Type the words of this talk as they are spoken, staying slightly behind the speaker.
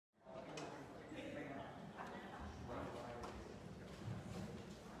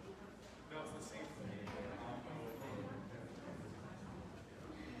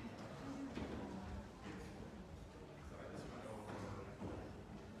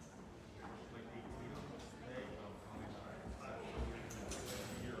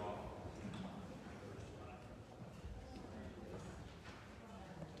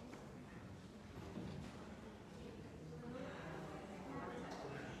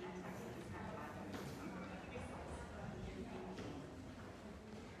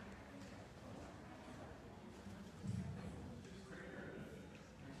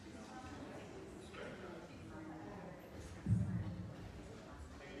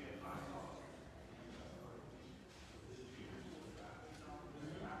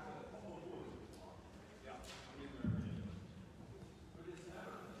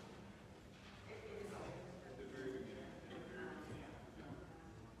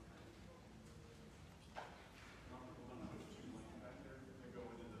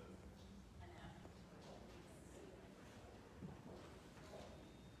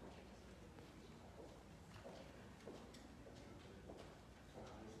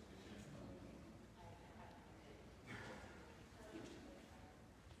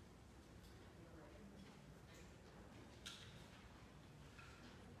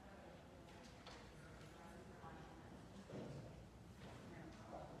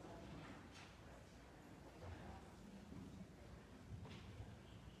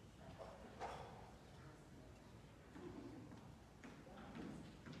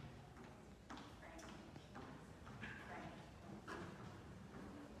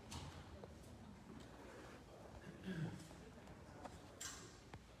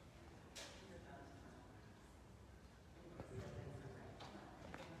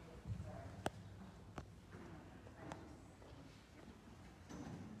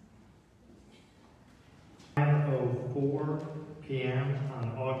4 p.m.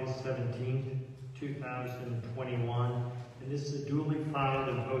 on August 17th, 2021. And this is a duly filed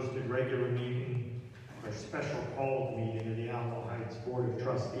and posted regular meeting, or special called meeting of the Alamo Heights Board of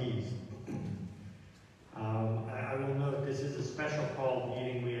Trustees. I will note this is a special called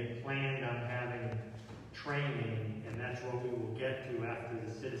meeting. We had planned on having training, and that's what we will get to after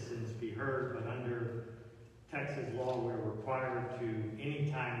the citizens be heard, but under Texas law, we're required to,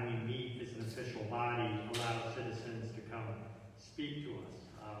 anytime we meet as an official body, allow citizens to come speak to us.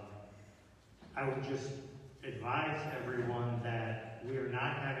 I would just advise everyone that we are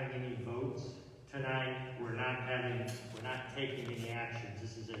not having any votes tonight. We're not taking any actions.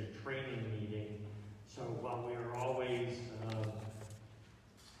 This is a training meeting. So while we are always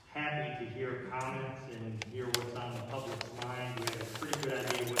happy to hear comments and hear what's on the public's mind, we have a pretty good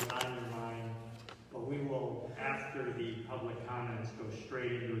idea what's on your mind. But we will, after the public comments, go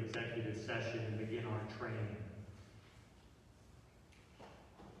straight into executive session and begin our training.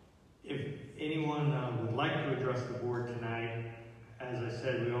 If anyone would like to address the board tonight, as I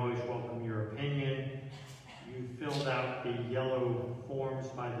said, we always welcome your opinion. You filled out the yellow forms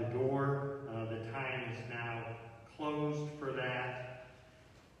by the door. The time is now closed for that.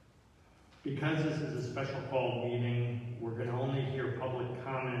 Because this is a special called meeting, we're going to only hear public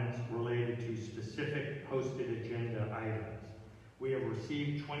comments related to specific posted agenda items. We have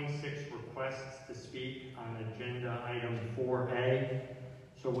received 26 requests to speak on agenda item 4A.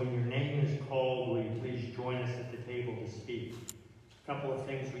 So when your name is called, will you please join us at the table to speak? A couple of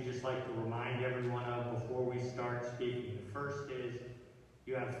things we just like to remind everyone of before we start speaking. The first is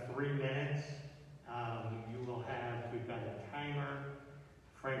you have 3 minutes. We've got a timer.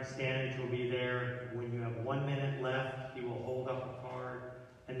 Frank Stanage will be there. When you have 1 minute left, he will hold up a card.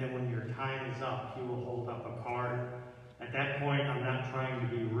 And then when your time is up, he will hold up a card. At that point, I'm not trying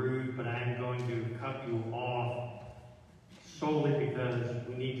to be rude, but I am going to cut you off solely because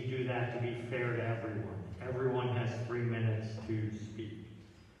we need to do that to be fair to everyone. Everyone has 3 minutes to speak.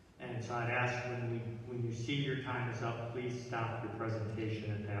 And so I'd ask when you see your time is up, please stop your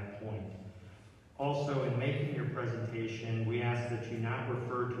presentation at that point. Also, in making your presentation, we ask that you not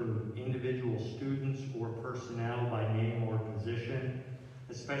refer to individual students or personnel by name or position,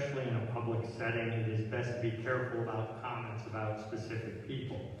 especially in a public setting. It is best to be careful about comments about specific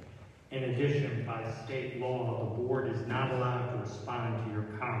people. In addition, by state law, the board is not allowed to respond to your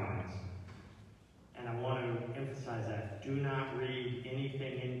comments. And I want to emphasize that. Do not read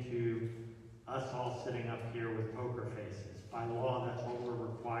anything into us all sitting up here with poker faces. By law, that's what we're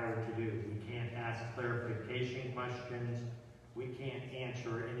required to do. We can't ask clarification questions. We can't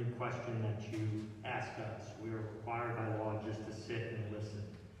answer any question that you ask us. We are required by law just to sit and listen.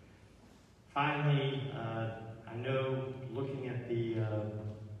 Finally, I know looking at the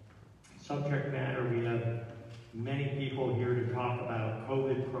subject matter, we have many people here to talk about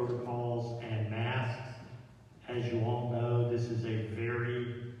COVID protocols and masks. As you all know, this is a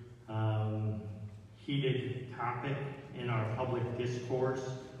very heated topic in our public discourse.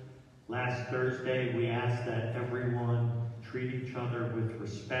 Last Thursday, we asked that everyone treat each other with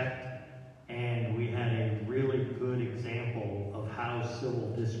respect, and we had a really good example of how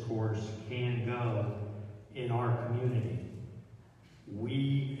civil discourse can go in our community.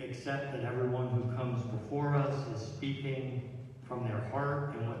 We accept that everyone who comes before us is speaking from their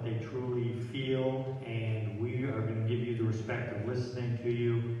heart and what they truly feel, and we are going to give you the respect of listening to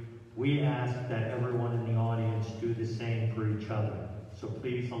you. We ask that everyone in the audience do the same for each other. So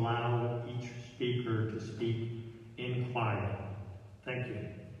please allow each speaker to speak in quiet. Thank you.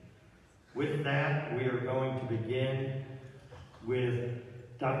 With that, we are going to begin with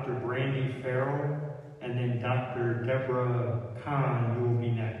Dr. Brandy Farrell, and then Dr. Deborah Kahn, who will be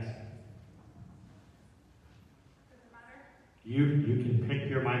next. You can pick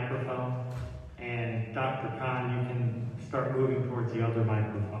your microphone, and Dr. Kahn, you can start moving towards the other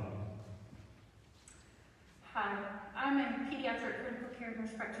microphone. Hi, I'm a pediatric critical care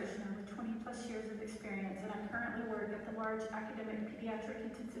nurse practitioner with 20 plus years of experience, and I currently work at the large academic pediatric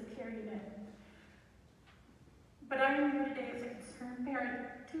intensive care unit. But I am here today as a concerned parent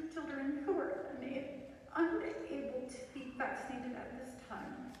to children who are unable to be vaccinated at this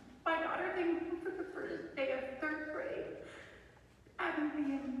time. My daughter came home for the first day of 3rd grade, having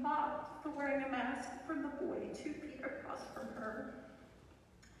been mocked for wearing a mask from the boy 2 feet across from her.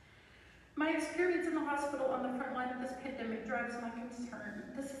 My experience in the hospital on the front line of this pandemic drives my concern.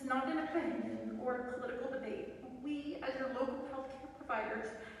 This is not an opinion or a political debate. We, as your local healthcare providers,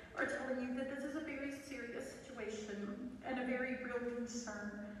 are telling you that this is a very serious situation and a very real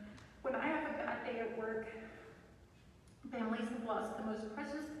concern. When I have a bad day at work, families have lost the most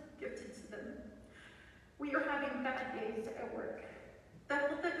precious gift to them. We are having having bad days at work. The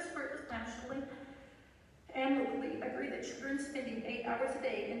health experts nationally and locally agree that children spending 8 hours a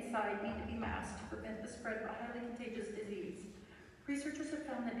day inside need to be masked to prevent the spread of a highly contagious disease. Researchers have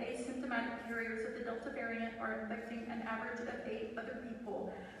found that asymptomatic carriers of the Delta variant are infecting an average of 8 other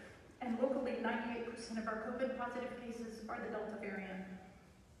people, and locally 98% of our COVID positive cases are the Delta variant.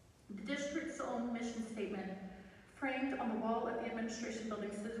 The district's own mission statement, framed on the wall of the administration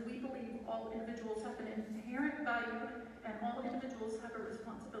building, says we believe all individuals have an inherent value and all individuals have a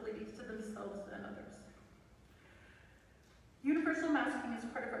responsibility to themselves and others. Universal masking is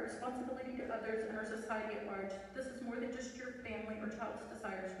part of our responsibility to others and our society at large. This is more than just your family or child's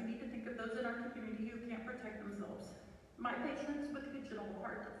desires. We need to think of those in our community who can't protect themselves. My patients with congenital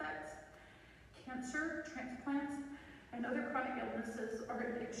heart defects, cancer, transplants, and other chronic illnesses are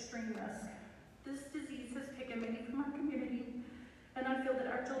at extreme risk. This disease has taken many from our community, and I feel that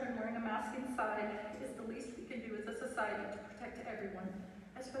our children wearing a mask inside is the least we can do as a society to protect everyone,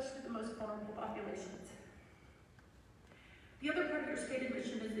 especially the most vulnerable populations. The other part of your stated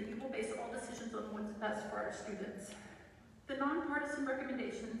mission is that you will base all decisions on what's best for our students. The nonpartisan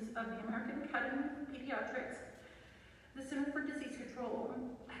recommendations of the American Academy of Pediatrics, the Center for Disease Control,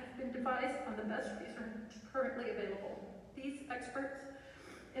 have been devised on the best research currently available. These experts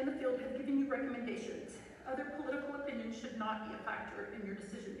in the field have given you recommendations. Other political opinions should not be a factor in your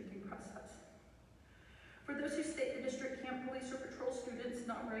decision-making process. For those who state the district can't police or patrol students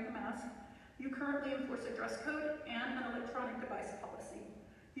not wearing a mask, you currently enforce a dress code and an electronic device policy.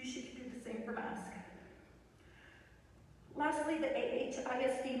 You should do the same for masks. Lastly, the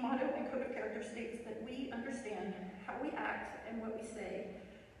AHISD motto and code of character states that we understand how we act and what we say,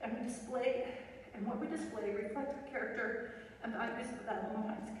 and what we display reflect the character and values of the Alamo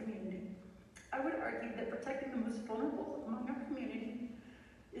Heights community. I would argue that protecting the most vulnerable among our community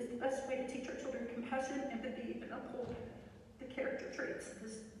is the best way to teach our children compassion, empathy, and uphold the character traits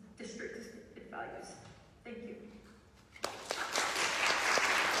this district values. Thank you.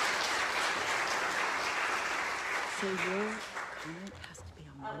 So your comment has to be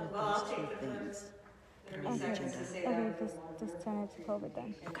on one of those two things. Okay, just turn it to COVID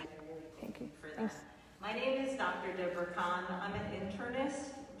then. Okay. Thank you. Thanks. My name is Dr. Deborah Khan. I'm an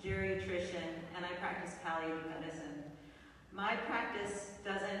internist, geriatrician, and I practice palliative medicine. My practice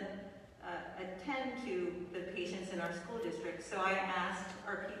doesn't attend to the patients in our school district, so I asked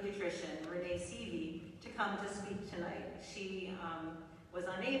our pediatrician, Renee Seavey, to come to speak tonight. She was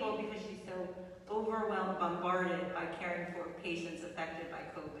unable because she's so overwhelmed, bombarded by caring for patients affected by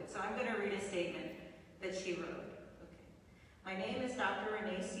COVID. So I'm going to read a statement that she wrote. Okay. My name is Dr.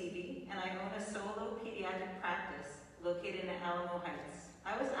 Renee Seavey, and I own a solo pediatric practice located in Alamo Heights.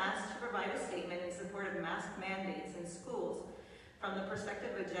 I was asked to provide a statement in support of mask mandates in schools from the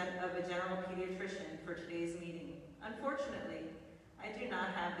perspective of a general pediatrician for today's meeting. Unfortunately, I do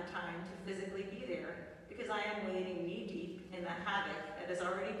not have the time to physically be there because I am wading knee-deep in the havoc that is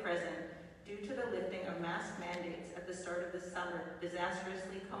already present due to the lifting of mask mandates at the start of the summer,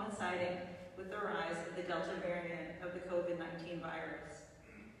 disastrously coinciding with the rise of the Delta variant of the COVID-19 virus.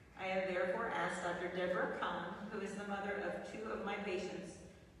 I have therefore asked Dr. Deborah Khan, who is the mother of 2 of my patients,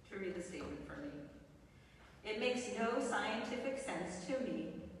 to read the statement for me. It makes no scientific sense to me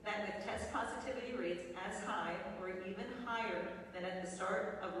that with test positivity rates as high or even higher than at the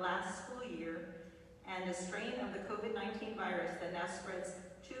start of last school year, and a strain of the COVID-19 virus that now spreads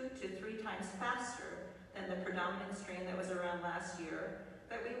 2 to 3 times faster than the predominant strain that was around last year,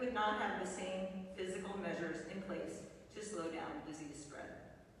 that we would not have the same physical measures in place to slow down disease spread.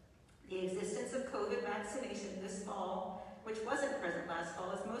 The existence of COVID vaccination this fall, which wasn't present last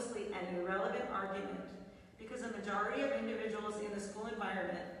fall, is mostly an irrelevant argument because a majority of individuals in the school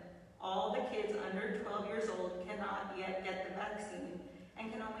environment, all the kids under 12 years old, cannot yet get the vaccine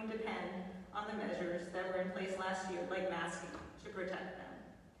and can only depend on the measures that were in place last year, like masking, to protect them.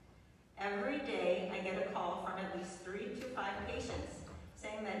 Every day, I get a call from at least 3 to 5 patients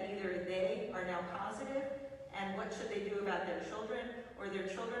saying that either they are now positive and what should they do about their children, or their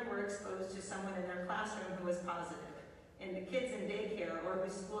children were exposed to someone in their classroom who was positive, in the kids in daycare, or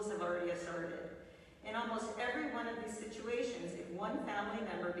whose schools have already started. In almost every one of these situations, if one family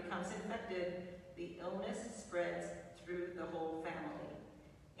member becomes infected, the illness spreads through the whole family.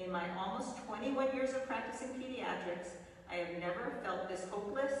 In my almost 21 years of practicing pediatrics, I have never felt this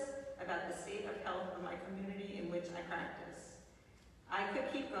hopeless about the state of health of my community in which I practice. I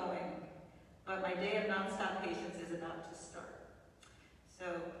could keep going, but my day of nonstop patience is about to start. So,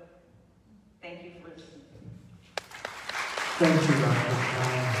 thank you for listening. Thank you, Dr.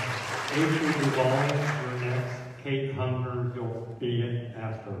 Khan. April Duvall, you're next. Kate Hunger, you'll be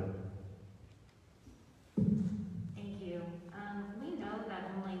after.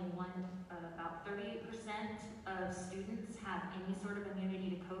 of students have any sort of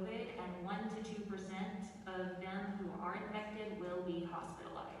immunity to COVID, and 1 to 2% of them who are infected will be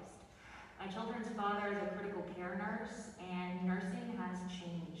hospitalized. My children's father is a critical care nurse, and nursing has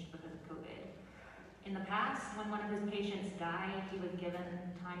changed because of COVID. In the past, when one of his patients died, he was given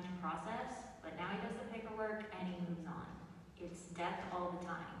time to process, but now he does the paperwork and he moves on. It's death all the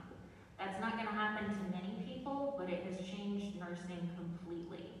time. That's not going to happen to many people, but it has changed nursing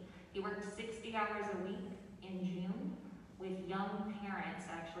completely. He worked 60 hours a week in June with young parents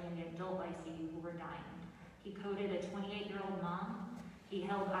actually in the adult ICU who were dying. He coded a 28-year-old mom. He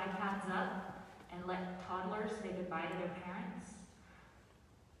held iPads up and let toddlers say goodbye to their parents.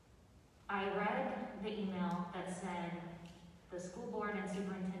 I read the email that said the school board and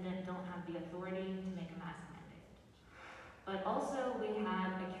superintendent don't have the authority to make a mask mandate. But also we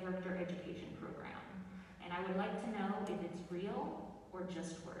have a character education program, and I would like to know if it's real or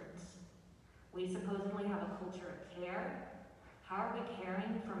just words. We supposedly have a culture of care. How are we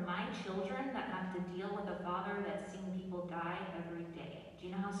caring for my children that have to deal with a father that's seen people die every day? Do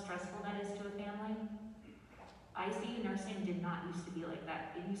you know how stressful that is to a family? ICU nursing did not used to be like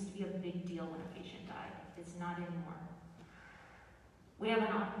that. It used to be a big deal when a patient died. It's not anymore. We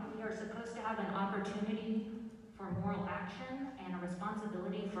are supposed to have an opportunity for moral action and a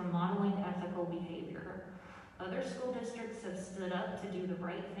responsibility for modeling ethical behavior. Other school districts have stood up to do the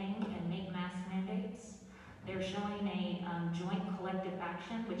right thing and make mask mandates. They're showing a joint collective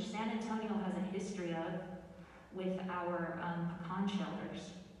action, which San Antonio has a history of with our pecan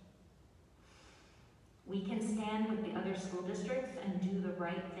shelters. We can stand with the other school districts and do the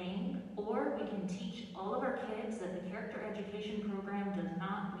right thing, or we can teach all of our kids that the character education program does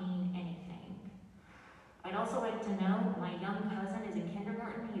not mean anything. I'd also like to know, my young cousin is in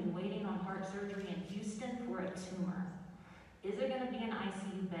kindergarten. He's waiting on heart surgery in Houston for a tumor. Is there going to be an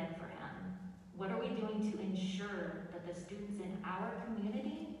ICU bed for him? What are we doing to ensure that the students in our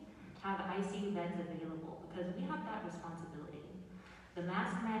community have ICU beds available? Because we have that responsibility. The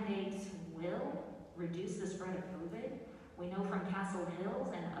mask mandates will reduce the spread of COVID. We know from Castle Hills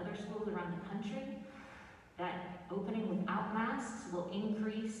and other schools around the country that opening without masks will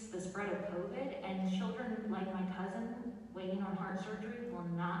increase the spread of COVID, and children like my cousin waiting on heart surgery will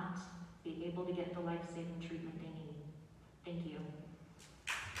not be able to get the life-saving treatment they need. Thank you.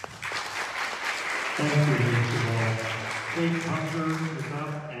 Thank you, Mr. Wall. Kate Hunter is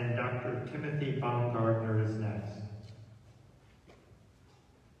up, and Dr. Timothy Baumgartner is next.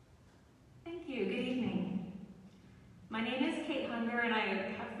 Thank you. Good evening. My name is Kate Hunger, and I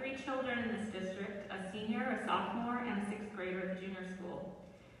have 3 children in this district, a senior, a sophomore, and a 6th grader at the junior school.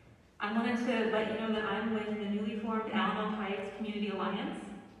 I wanted to let you know that I'm with the newly formed Alamo Heights Community Alliance,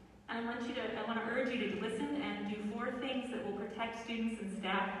 and I want to urge you to listen and do 4 things that will protect students and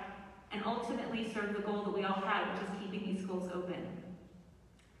staff and ultimately serve the goal that we all have, which is keeping these schools open.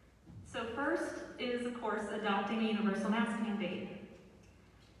 So first is, of course, adopting a universal mask mandate.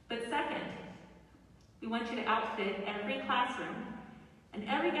 But second, we want you to outfit every classroom and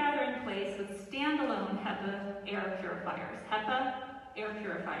every gathering place with standalone HEPA air purifiers. HEPA air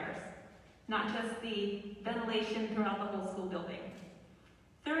purifiers, not just the ventilation throughout the whole school building.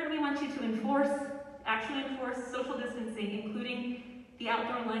 Third, we want you to actually enforce social distancing, including the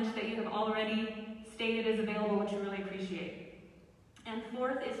outdoor lunch that you have already stated is available, which we really appreciate. And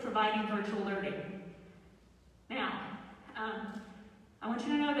fourth is providing virtual learning. Now, I want you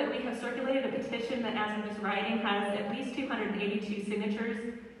to know that we have circulated a petition that, as of this writing, has at least 282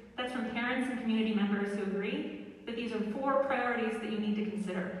 signatures. That's from parents and community members who agree that these are 4 priorities that you need to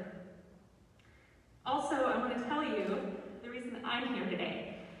consider. Also, I want to tell you the reason that I'm here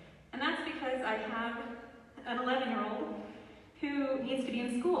today, and that's because I have an 11-year-old who needs to be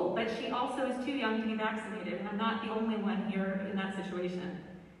in school, but she also is too young to be vaccinated, and I'm not the only one here in that situation.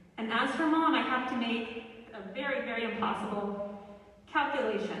 And as her mom, I have to make a very, very impossible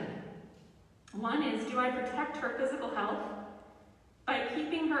calculation. One is, do I protect her physical health by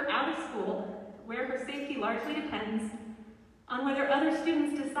keeping her out of school, where her safety largely depends on whether other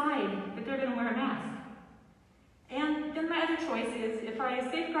students decide that they're going to wear a mask? And then my other choice is, if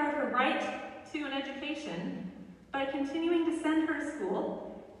I safeguard her right to an education by continuing to send her to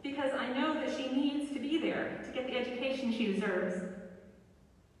school, because I know that she needs to be there to get the education she deserves,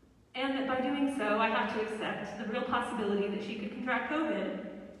 and that by doing so, I have to accept the real possibility that she could contract COVID,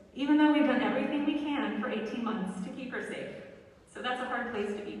 even though we've done everything we can for 18 months to keep her safe. So that's a hard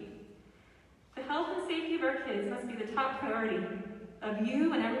place to be. The health and safety of our kids must be the top priority of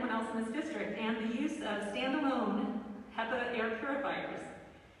you and everyone else in this district, and the use of standalone HEPA air purifiers,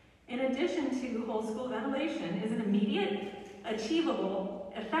 in addition to whole school ventilation, is an immediate,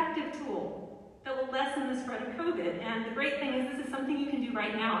 achievable, effective tool that will lessen the spread of COVID. And the great thing is this is something you can do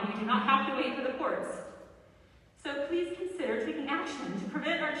right now, and you do not have to wait for the courts. So please consider taking action to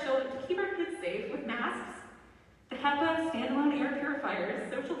prevent our children, to keep our kids safe with masks, the HEPA standalone air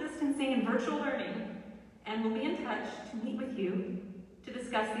purifiers, social distancing, and virtual learning. And we'll be in touch to meet with you to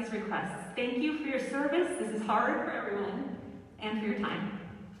discuss these requests. Thank you for your service. This is hard for everyone, and for your time.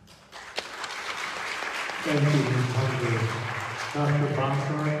 Thank you, Ms. Humphrey. Dr.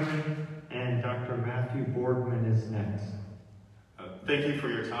 Baumgartner and Dr. Matthew Boardman is next. Thank you for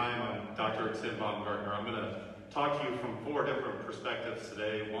your time. I'm Dr. Tim Baumgartner. I'm going to talk to you from 4 different perspectives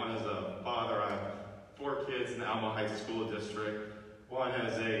today. One as a father. I have 4 kids in the Alamo Heights School District. One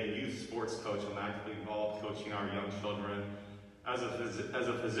as a youth sports coach. I'm actively involved coaching our young children. As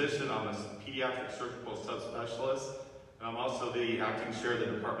a physician, I'm a pediatric surgical subspecialist, and I'm also the acting chair of the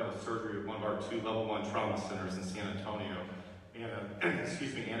Department of Surgery of one of our 2 level 1 trauma centers in San Antonio, and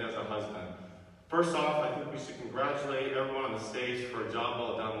as a husband. First off, I think we should congratulate everyone on the stage for a job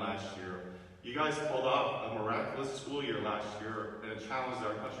well done last year. You guys pulled off a miraculous school year last year in a challenge that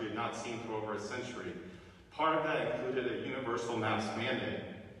our country had not seen for over a century. Part of that included a universal mask mandate.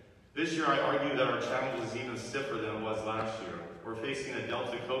 This year, I argue that our challenge is even stiffer than it was last year. We're facing a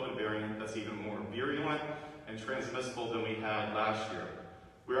Delta COVID variant that's even more virulent and transmissible than we had last year.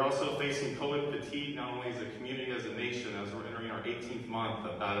 We're also facing COVID fatigue, not only as a community, as a nation, as we're entering our 18th month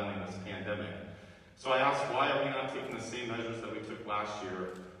of battling this pandemic. So I ask, why are we not taking the same measures that we took last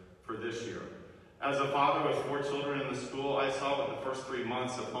year for this year? As a father with 4 children in the school, I saw what the first 3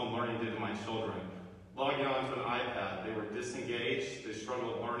 months of home learning did to my children. Logging onto an iPad, they were disengaged, they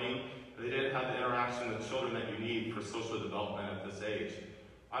struggled learning, and they didn't have the interaction with children that you need for social development at this age.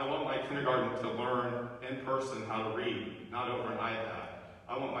 I want my kindergarten to learn in person how to read, not over an iPad.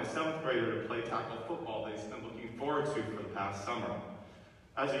 I want my 7th grader to play tackle football that he's been looking forward to for the past summer.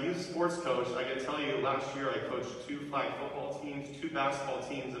 As a youth sports coach, I can tell you last year I coached 2 flag football teams, 2 basketball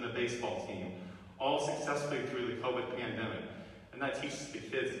teams, and a baseball team, all successfully through the COVID pandemic. And that teaches the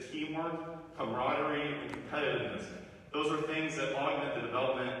kids teamwork, camaraderie, and competitiveness. Those are things that augment the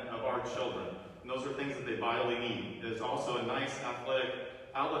development of our children. And those are things that they vitally need. It's also a nice athletic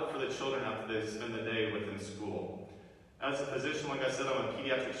outlet for the children after they spend the day within school. As a physician, like I said, I'm a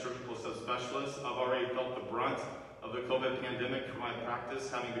pediatric surgical subspecialist. I've already felt the brunt of the COVID pandemic for my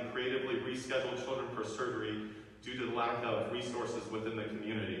practice, having to creatively reschedule children for surgery due to the lack of resources within the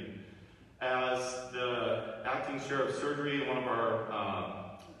community. As the acting chair of surgery in one of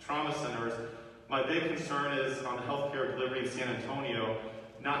our trauma centers, my big concern is on the healthcare delivery in San Antonio,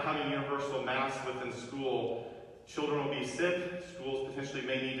 not having universal masks within school. Children will be sick, schools potentially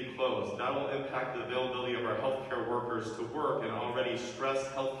may need to close. That will impact the availability of our healthcare workers to work in an already stressed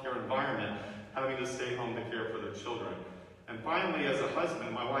healthcare environment, having to stay home to care for their children. And finally, as a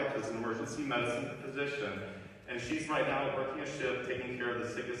husband, my wife is an emergency medicine physician, and she's right now working a shift taking care of the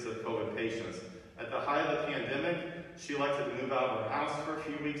sickest of COVID patients. At the height of the pandemic, she elected to move out of her house for a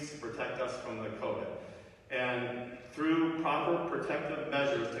few weeks to protect us from the COVID. And through proper protective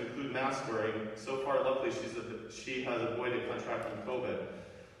measures to include mask wearing, so far luckily she has avoided contracting COVID.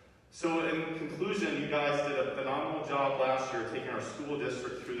 So in conclusion, you guys did a phenomenal job last year taking our school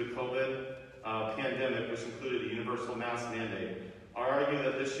district through the COVID pandemic, which included a universal mask mandate. I argue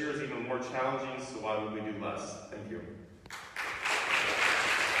that this year is even more challenging, so why would we do less? Thank you.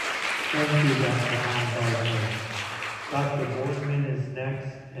 Thank you, Dr. Baumgartner. Dr. Boardman is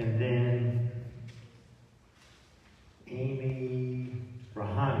next, and then Amy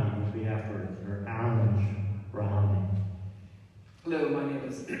Rahani will be afterwards, or Alan Rahani. Hello, my name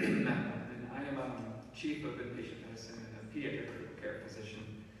is Matt, and I am Chief of Inpatient Medicine and a pediatric critical care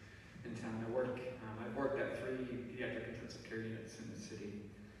physician in town. I've worked at 3 pediatric intensive care units in the city.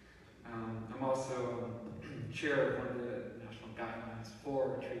 I'm also chair of one of the national guidelines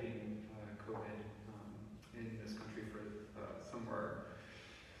for treating COVID in this country for some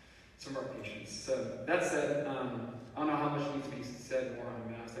of our patients. So that said, I don't know how much needs to be said more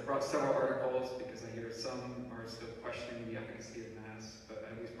on masks. I brought several articles because I hear some are still questioning the efficacy of masks, but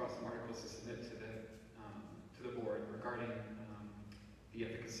I at least brought some articles to submit to the board regarding the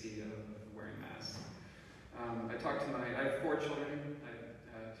efficacy of wearing masks. I have 4 children,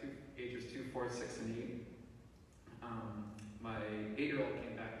 ages 2, 4, 6, and 8. My 8-year-old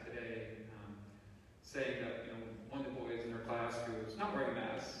came back today saying that one of the boys in her class who was not wearing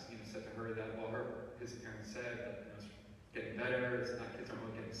masks, said to her that his parents said that it's getting better, kids aren't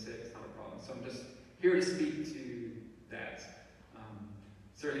really getting sick, it's not a problem. So I'm just here to speak to that.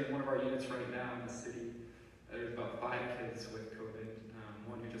 Certainly in one of our units right now in the city, there's about 5 kids with COVID.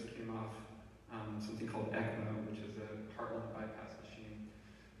 One who just came off something called ECMO, which is a heart-lung bypass machine.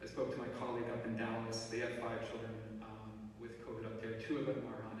 I spoke to my colleague up in Dallas. They have 5 children with COVID up there. 2 of them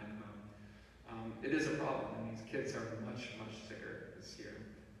are on ECMO. It is a problem, and these kids are much, much sicker this year.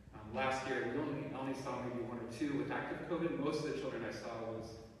 Last year, we only saw maybe 1 or 2 with active COVID. Most of the children I saw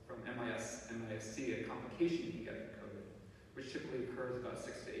was from MISC, a complication you can get from COVID, which typically occurs about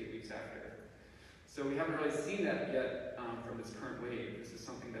 6 to 8 weeks after. So we haven't really seen that yet from this current wave. This is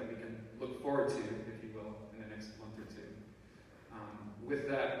something that we can look forward to, if you will, in the next month or 2. With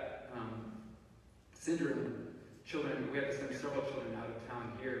that syndrome, we had to send several children out of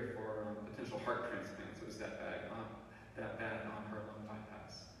town here for potential heart transplants. It was that bad on heart lung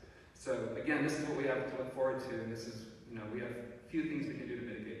bypass. So again, this is what we have to look forward to, and this is, we have a few things we can do to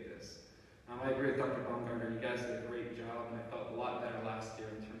mitigate this. I agree with Dr. Baumgartner. You guys did a great job, and I felt a lot better last year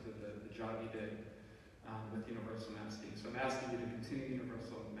in terms of the job you did with universal masking. So I'm asking you to continue the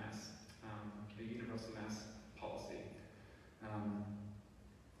universal mask policy.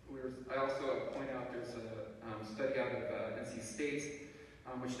 I also point out there's a study out of NC State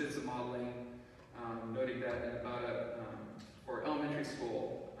which did some modeling, noting that for elementary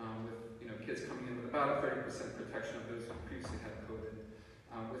school, with kids coming in with about a 30% protection of those who previously had COVID,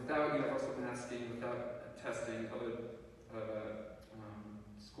 without universal masking, without testing,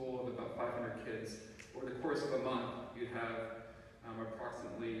 school of about 500 kids, over the course of a month, you'd have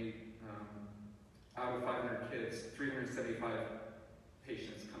approximately, out of 500 kids, 375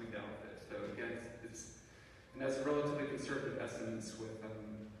 patients coming down with it. So again, and that's relatively conservative estimates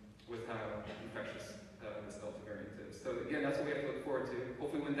with how infectious this Delta variant is. So again, that's what we have to look forward to.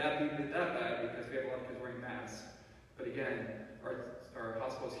 Hopefully, when that be that bad, because we have a lot of kids wearing masks. But again, our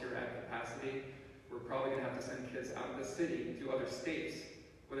hospitals here are at capacity. We're probably going to have to send kids out of the city to other states,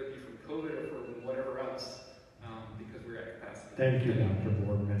 whether it be from COVID or from whatever else, because we're at capacity. Thank you, Dr.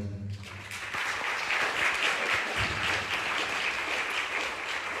 Boardman.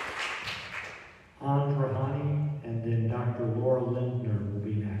 Rahani, and then Dr. Laura Lindner will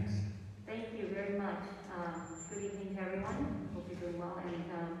be next. Thank you very much. Good evening to everyone. Hope you're doing well. And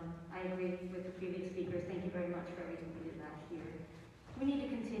I agree with the previous speakers. Thank you very much for everything we did last year. We need to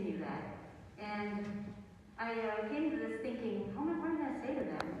continue that. And I came to this thinking, what am I going to say to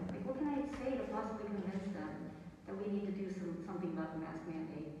them? Like, what can I say to possibly convince them that we need to do something about the mask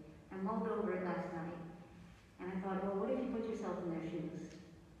mandate? I mulled over it last night. And I thought, well, what if you put yourself in their shoes?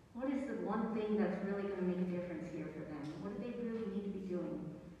 What is the one thing that's really going to make a difference here for them? What do they really need to be doing?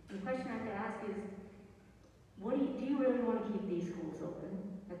 And the question I have to ask is, do you really want to keep these schools open?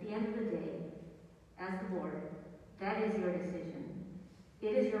 At the end of the day, as the board, that is your decision.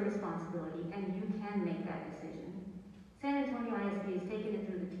 It is your responsibility, and you can make that decision. San Antonio ISD is taking it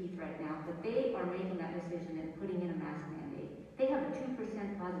through the teeth right now, but they are making that decision and putting in a mask mandate. They have a 2%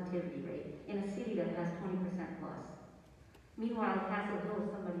 positivity rate in a city that has 20% plus. Meanwhile, Castle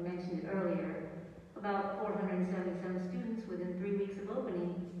Hill, somebody mentioned it earlier, about 477 students within 3 weeks of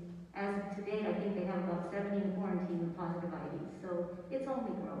opening. As of today, I think they have about 70 in quarantine with positive IDs, so it's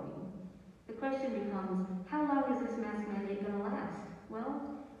only growing. The question becomes, how long is this mask mandate going to last?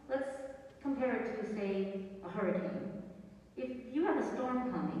 Well, let's compare it to, say, a hurricane. If you have a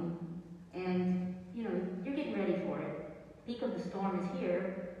storm coming and, you're getting ready for it, peak of the storm is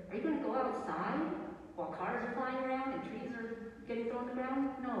here, are you going to go outside while cars are flying around and trees are getting thrown on the ground?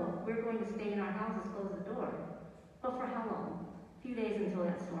 No, we're going to stay in our houses, close the door. But for how long? A few days until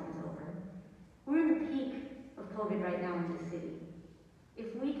that storm is over. We're in the peak of COVID right now in this city.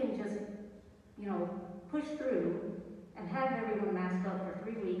 If we can just, push through and have everyone masked up for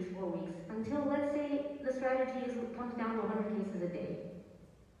 3 weeks, 4 weeks, until, let's say, the strategy comes down to 100 cases a day.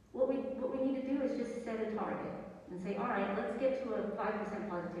 What we need to do is just set a target and say, all right, let's get to a 5%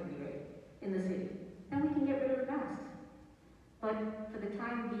 positivity rate in the city. Then we can get rid of the masks. But for the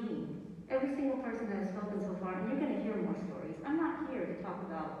time being, every single person that has spoken so far, and you're going to hear more stories. I'm not here to talk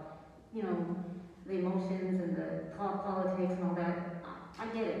about, the emotions and the politics and all that. I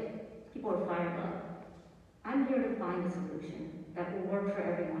get it. People are fired up. I'm here to find a solution that will work for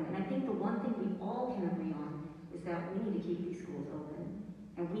everyone. And I think the one thing we all can agree on is that we need to keep these schools open.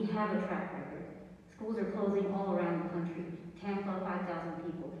 And we have a track record. Schools are closing all around the country. Tampa, 5,000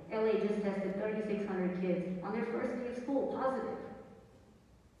 people. LA just tested 3,600 kids on their first day of school, positive.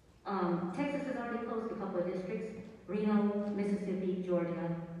 Texas has already closed a couple of districts. Reno, Mississippi,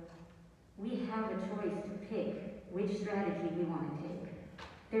 Georgia. We have a choice to pick which strategy we want to take.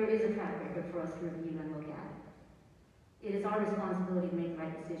 There is a track record for us to review and look at. It is our responsibility to make the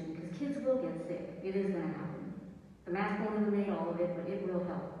right decision, because kids will get sick. It is going to happen. The mask won't eliminate all of it, but it will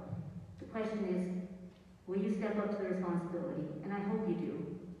help. The question is, will you step up to the responsibility? And I hope you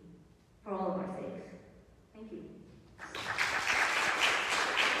do, for all of our sakes. Thank you.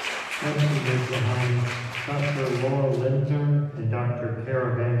 Next is behind Dr. Laura Linton and Dr.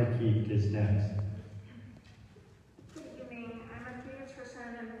 Kara Vandekeet is next. Good evening. I'm a pediatrician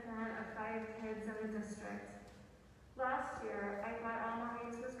and parent of 5 kids in the district. Last year, I thought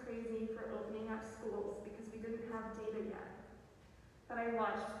Alamo was crazy for opening up schools because we didn't have data yet. But I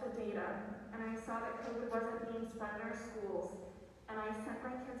watched the data, and I saw that COVID wasn't being spread in our schools, and I sent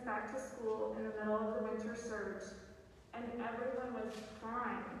my kids back to school in the middle of the winter surge, and everyone was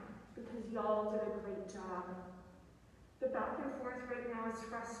crying because y'all did a great job. The back and forth right now is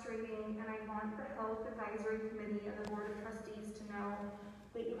frustrating, and I want the Health Advisory Committee and the Board of Trustees to know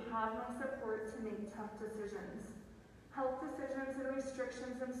that you have my support to make tough decisions. Health decisions and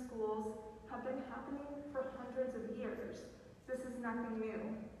restrictions in schools have been happening for hundreds of years. This is nothing new.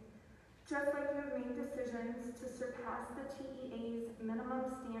 Just like you have made decisions to surpass the TEA's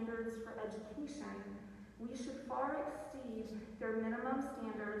minimum standards for education, we should far exceed their minimum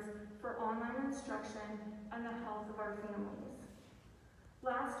standards for online instruction and the health of our families.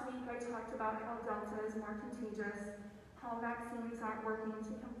 Last week, I talked about how Delta is more contagious, how vaccines aren't working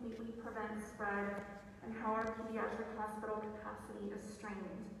to completely prevent spread, and how our pediatric hospital capacity is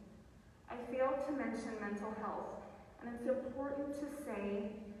strained. I failed to mention mental health, and it's important to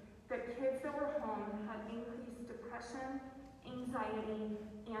say that kids that were home had increased depression, anxiety,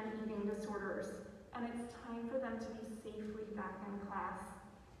 and eating disorders, and it's time for them to be safely back in class.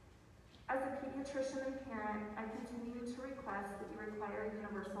 As a pediatrician and parent, I continue to request that you require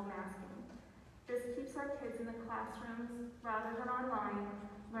universal masking. This keeps our kids in the classrooms rather than online,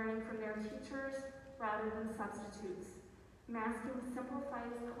 learning from their teachers rather than substitutes. Masking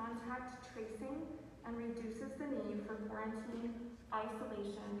simplifies contact tracing and reduces the need for quarantine,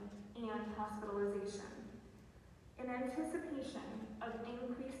 isolation, and hospitalization. In anticipation of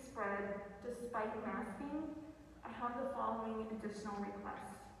increased spread despite masking, I have the following additional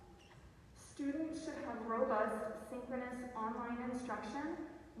requests. Students should have robust synchronous online instruction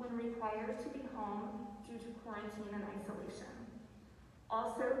when required to be home due to quarantine and isolation.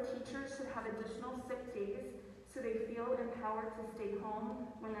 Also, teachers should have additional sick days so they feel empowered to stay home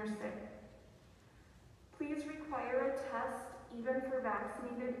when they're sick. Please require a test even for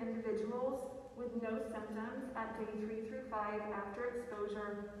vaccinated individuals with no symptoms at day 3 through 5 after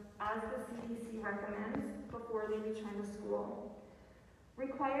exposure, as the CDC recommends, before they return to school.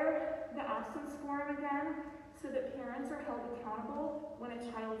 Require the absence form again so that parents are held accountable when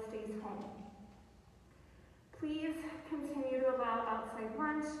a child stays home. Please continue to allow outside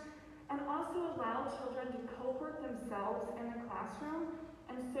lunch and also allow children to cohort themselves in the classroom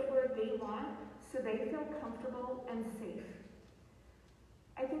and sit where they want so they feel comfortable and safe.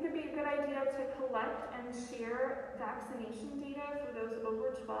 I think it'd be a good idea to collect and share vaccination data for those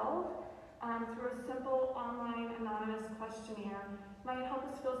over 12 through a simple online anonymous questionnaire. Might help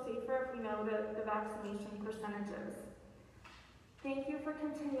us feel safer if we know the vaccination percentages. Thank you for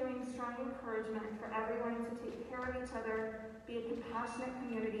continuing strong encouragement for everyone to take care of each other, be a compassionate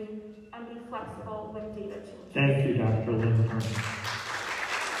community, and be flexible when data changes. Thank you, Dr. Linton.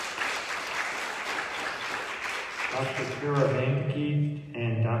 Dr. Kara Vandekeet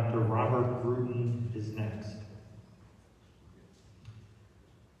and Dr. Robert Bruton is next.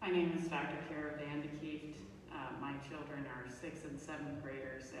 My name is Dr. Kara Vandekeet. My children are 6th and 7th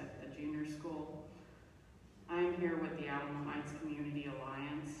graders at the junior school. I am here with the Alamo Heights Community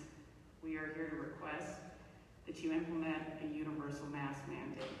Alliance. We are here to request that you implement a universal mask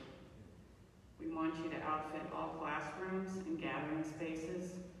mandate. We want you to outfit all classrooms and gathering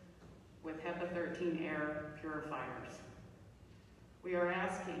spaces with HEPA 13 air purifiers. We are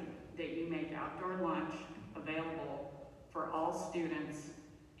asking that you make outdoor lunch available for all students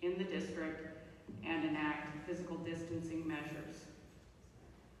in the district and enact physical distancing measures.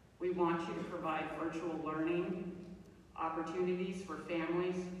 We want you to provide virtual learning opportunities for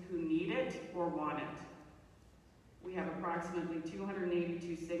families who need it or want it. We have approximately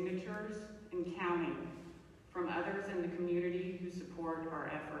 282 signatures and counting from others in the community who support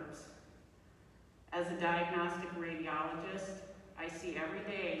our efforts. As a diagnostic radiologist, I see every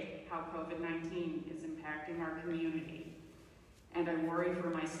day how COVID-19 is impacting our community, and I worry for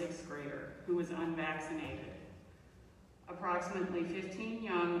my 6th grader who is unvaccinated. Approximately 15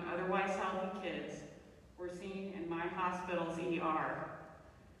 young, otherwise healthy kids were seen in my hospital's ER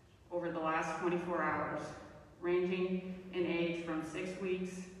over the last 24 hours, ranging in age from 6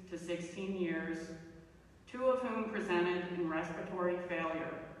 weeks to 16 years, 2 of whom presented in respiratory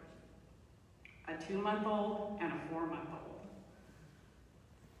failure, a 2-month-old and a 4-month-old.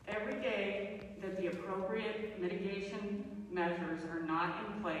 Every day that the appropriate mitigation measures are not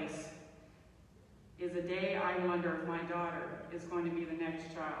in place, is a day I wonder if my daughter is going to be the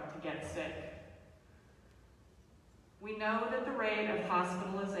next child to get sick. We know that the rate of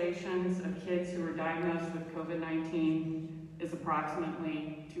hospitalizations of kids who are diagnosed with COVID-19 is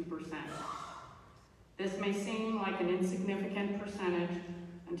approximately 2%. This may seem like an insignificant percentage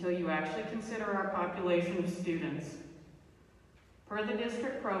until you actually consider our population of students. Per the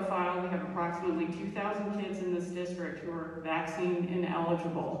district profile, we have approximately 2,000 kids in this district who are vaccine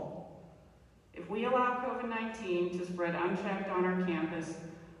ineligible. If we allow COVID-19 to spread unchecked on our campus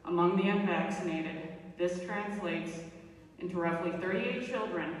among the unvaccinated, this translates into roughly 38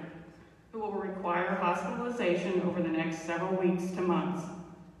 children who will require hospitalization over the next several weeks to months.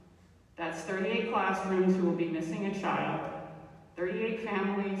 That's 38 classrooms who will be missing a child, 38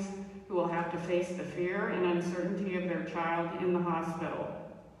 families who will have to face the fear and uncertainty of their child in the hospital,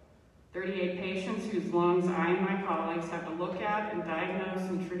 38 patients whose lungs I and my colleagues have to look at and diagnose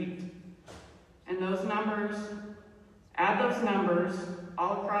and treat. And those numbers, add those numbers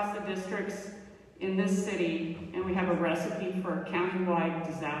all across the districts in this city, and we have a recipe for a countywide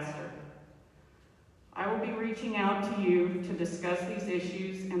disaster. I will be reaching out to you to discuss these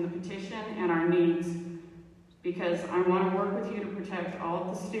issues and the petition and our needs, because I want to work with you to protect all of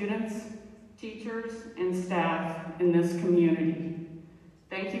the students, teachers, and staff in this community.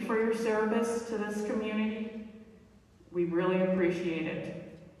 Thank you for your service to this community. We really appreciate it.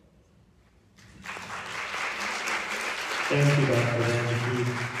 Thank you, Dr. Van.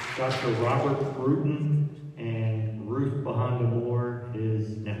 Dr. Robert Bruton and Ruth Bahanda-Moore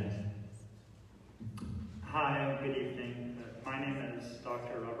is next. Hi, good evening. My name is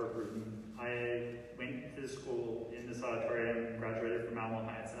Dr. Robert Bruton. I went to school in this auditorium, graduated from Alamo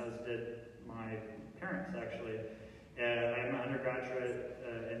Heights, as did my parents, actually. I'm an undergraduate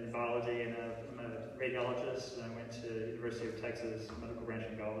in biology, and I'm a radiologist, and I went to the University of Texas Medical Branch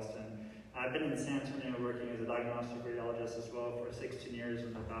in Galveston. I've been in San Antonio working as a diagnostic radiologist as well for 16 years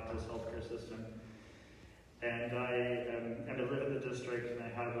in the Baptist healthcare system. And I live in the district, and I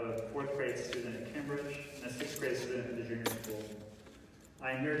have a 4th grade student in Cambridge and a 6th grade student in the junior school.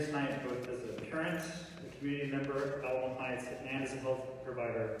 I am here tonight both as a parent, a community member of Alamo Heights, and as a health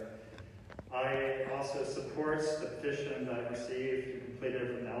provider. I also support the petition that I received and completed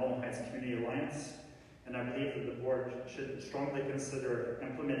from the Alamo Heights Community Alliance, and I believe that the board should strongly consider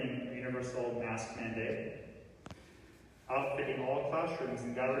implementing a universal mask mandate, outfitting all classrooms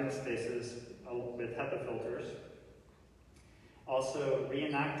and gathering spaces with HEPA filters, also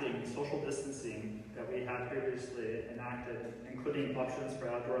reenacting social distancing that we had previously enacted, including options for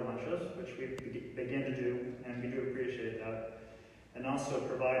outdoor lunches, which we begin to do, and we do appreciate that, and also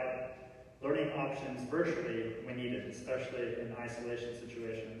provide learning options virtually when needed, especially in isolation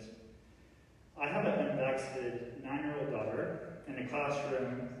situations. I have an unvaccinated 9-year-old daughter in a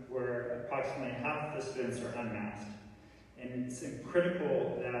classroom where approximately half the students are unmasked. And it's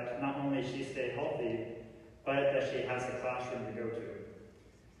critical that not only she stay healthy, but that she has a classroom to go to.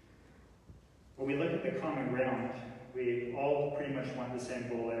 When we look at the common ground, we all pretty much want the same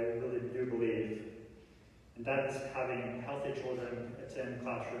goal, I really do believe, and that is having healthy children attend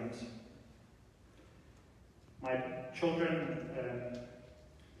classrooms. My children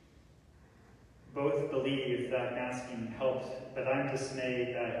both believe that masking helps, but I'm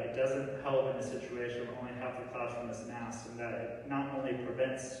dismayed that it doesn't help in a situation where only half the classroom is masked, and that it not only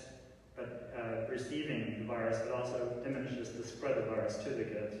prevents receiving the virus, but also diminishes the spread of the virus to the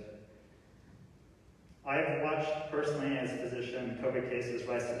kids. I've watched personally as a physician COVID cases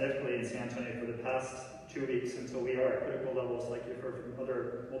rise significantly in San Antonio for the past 2 weeks until we are at critical levels like you've heard from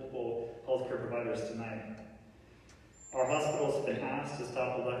multiple healthcare providers tonight. Our hospitals have been asked to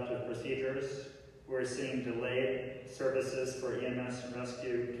stop elective procedures. We're seeing delayed services for EMS and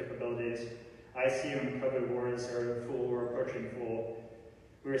rescue capabilities. ICU and COVID wards are full or approaching full.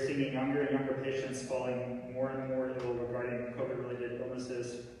 We're seeing younger and younger patients falling more and more ill regarding COVID-related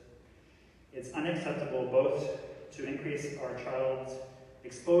illnesses. It's unacceptable both to increase our child's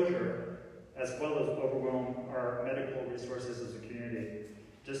exposure as well as overwhelm our medical resources as a community.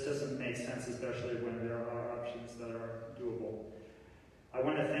 It just doesn't make sense, especially when there are options that are doable. I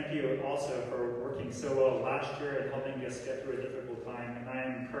want to thank you also for working so well last year and helping us get through a difficult time, and I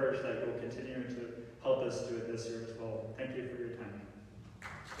am encouraged that you'll continue to help us do it this year as well. Thank you for your time.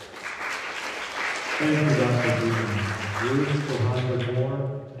 Thank you, Dr. Bruton. Ruth Bahanda-Moore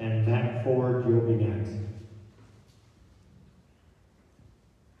and Matt Ford, you'll be next.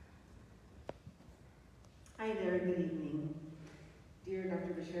 Hi there, good evening. Dear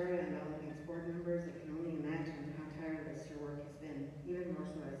Dr. Bashara and all of its board members, I can only imagine how tireless your work has been, even more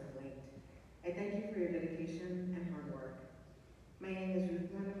so as of late. I thank you for your dedication and hard work. My name is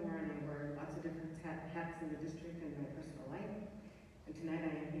Ruth Bahanda-Moore, and I wear lots of different hats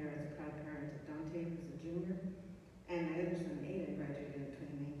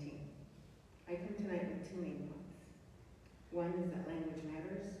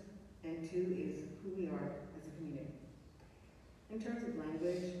two is who we are as a community. In terms of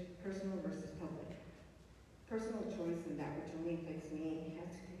language, personal versus public. Personal choice and that which only affects me has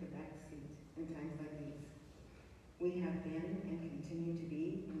to take a back seat in times like these. We have been and continue to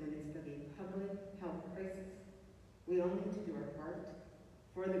be in the midst of a public health crisis. We all need to do our part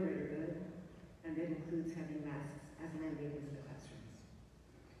for the greater good, and it includes having masks as mandated in the classrooms.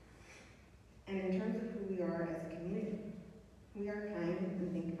 And in terms of who we are as a community, we are kind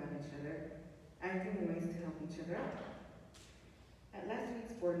and think about each other, acting in ways to help each other out. At last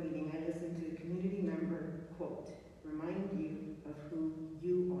week's board meeting, I listened to a community member quote, "Remind you of who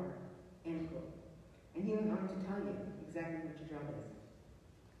you are," end quote. And he went on to tell you exactly what your job is.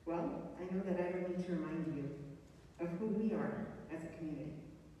 Well, I know that I don't need to remind you of who we are as a community.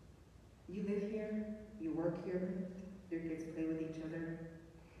 You live here, you work here, your kids play with each other.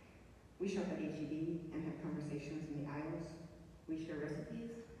 We shop at H-E-B and have conversations in the aisles. We share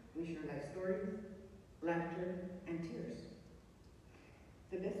recipes, we share life stories, laughter, and tears.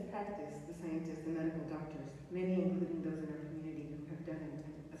 The best practice, the scientists and medical doctors, many including those in our community who have done an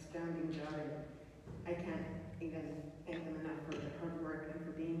astounding job, and I can't even thank them enough for their hard work and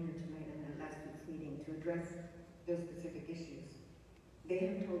for being here tonight and at last week's meeting to address those specific issues. They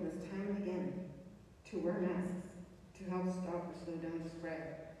have told us time and again to wear masks to help stop or slow down the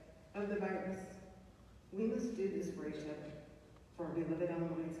spread of the virus. We must do this for each other, for our beloved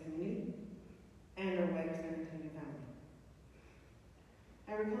Alamo Heights community and our wider San Antonio family.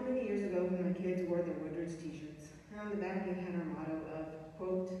 I recall many years ago when my kids wore their Woodridge t-shirts, and on the back it had our motto of,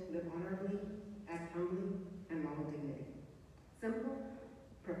 quote, "Live honorably, act humbly, and model dignity." Simple,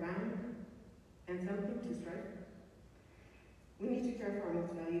 profound, and something to strive for. We need to care for our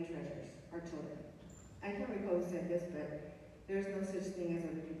most valued treasures, our children. I can't recall who said this, but there is no such thing as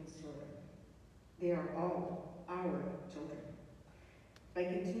other people's children. They are all our children. By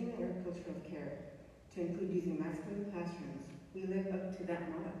continuing our culture of care to include using masks in the classrooms, we live up to that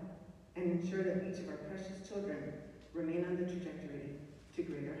motto and ensure that each of our precious children remain on the trajectory to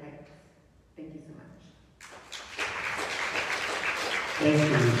greater heights. Thank you so much. Thank you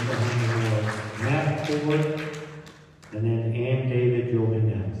for having Matt forward, and then Ann David, you'll be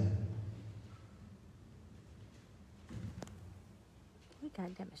next. We got a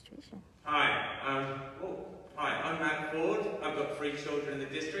demonstration. Hi, I'm Matt Ford. I've got 3 children in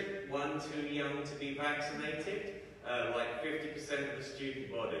the district, 1 too young to be vaccinated, like 50% of the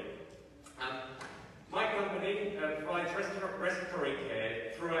student body. My company provides respiratory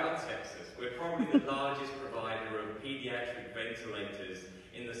care throughout Texas. We're probably the largest provider of pediatric ventilators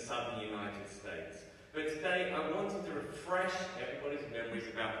in the southern United States. But today I wanted to refresh everybody's memories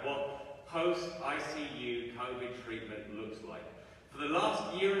about what post-ICU COVID treatment looks like. For the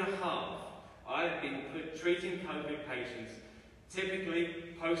last year and a half, I've been treating COVID patients,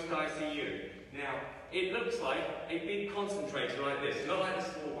 typically post-ICU. Now, it looks like a big concentrator like this, not like the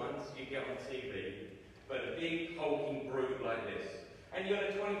small ones you get on TV, but a big hulking brood like this. And you've got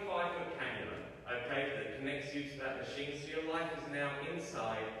a 25-foot cannula, okay, that connects you to that machine, so your life is now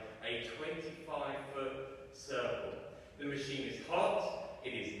inside a 25-foot circle. The machine is hot,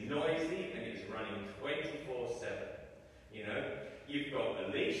 it is noisy, and it's running 24/7. You know, you've got a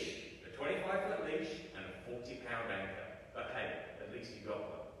leash, a 25-foot leash, and a 40-pound anchor. But hey, at least you got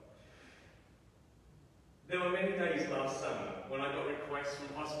one. There were many days last summer when I got requests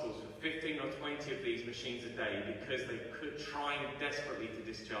from hospitals for 15 or 20 of these machines a day because they could trying desperately to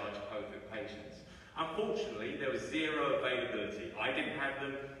discharge COVID patients. Unfortunately, there was zero availability. I didn't have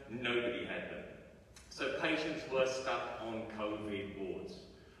them, nobody had them. So patients were stuck on COVID wards,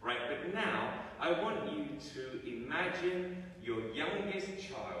 right? But now, I want you to imagine your youngest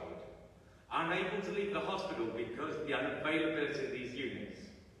child unable to leave the hospital because of the unavailability of these units.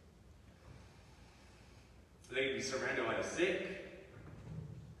 They're going to be surrounded by the sick.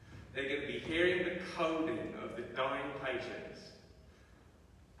 They're going to be hearing the coding of the dying patients.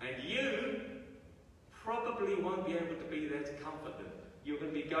 And you probably won't be able to be there to comfort them. You're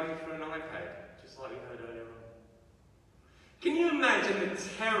going to be going through an iPad, just like we heard earlier on. Can you imagine the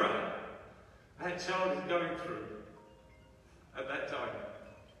terror that child is going through at that time?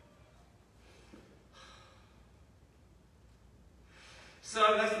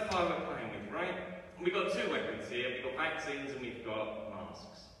 So that's the part we're playing with, right? We've got 2 weapons here. We've got vaccines and we've got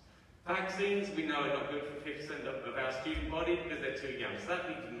masks. Vaccines, we know, are not good for 50% of our student body because they're too young. So that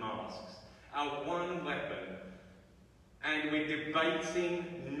leaves masks, our one weapon. And we're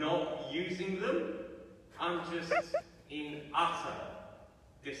debating not using them. I'm just in utter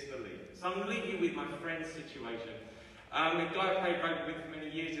disbelief. So I'm going to leave you with my friend's situation. A guy I played rugby with for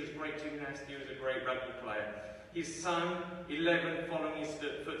many years. He was a great gymnast. He was a great rugby player. His son, 11, following his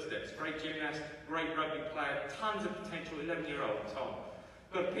footsteps. Great gymnast, great rugby player, tons of potential, 11-year-old Tom.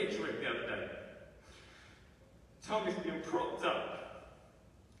 Got a picture of him the other day. Tom is being propped up.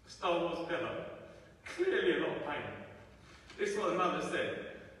 Star Wars pillow. Clearly a lot of pain. This is what the mother said.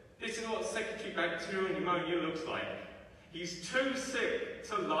 This is what secondary bacterial pneumonia looks like. He's too sick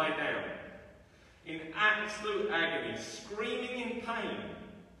to lie down. In absolute agony, screaming in pain,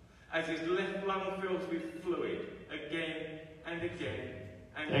 as his left lung fills with fluid, again and again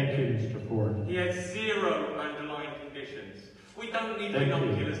and again. Thank you, Mr. Ford. He has 0 underlying conditions. We don't need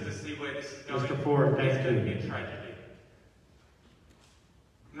binoculars to see where this is going. Mr. Ford, thank It's going to you. be a tragedy.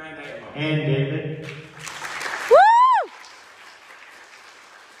 Mandate march. And David.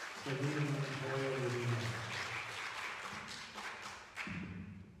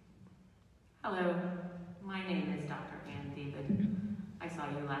 Hello, my name is Dr. Ann David. I saw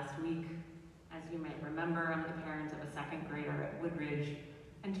you last week. As you may remember, I'm the parent of a 2nd grader at Woodridge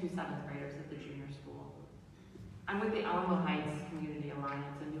and 2 7th graders at the junior school. I'm with the Alamo Heights Community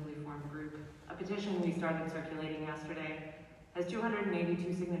Alliance, a newly formed group. A petition we started circulating yesterday has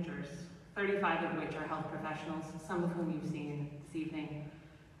 282 signatures, 35 of which are health professionals, some of whom you've seen this evening.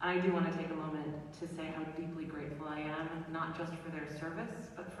 And I do want to take a moment to say how deeply grateful I am, not just for their service,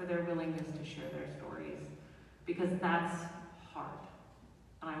 but for their willingness to share their stories, because that's hard.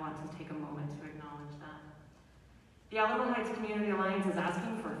 And I want to take a moment to acknowledge that. The Alamo Heights Community Alliance is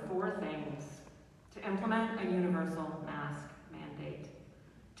asking for 4 things: to implement a universal mask mandate,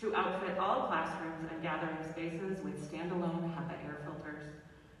 to outfit all classrooms and gathering spaces with standalone HEPA air filters,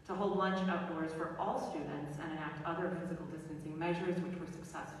 to hold lunch outdoors for all students and enact other physical distancing measures which were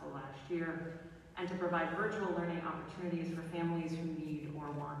successful last year, and to provide virtual learning opportunities for families who need or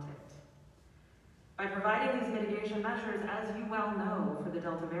want it. By providing these mitigation measures, as you well know, for the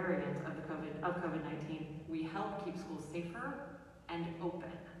Delta variant of COVID-19, we help keep schools safer and open.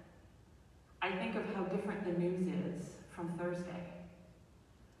 I think of how different the news is from Thursday.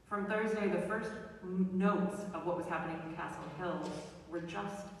 From Thursday, the first notes of what was happening in Castle Hills were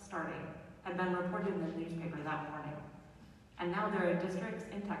just starting, had been reported in the newspaper that morning. And now there are districts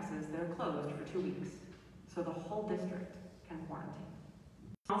in Texas that are closed for 2 weeks, so the whole district can quarantine.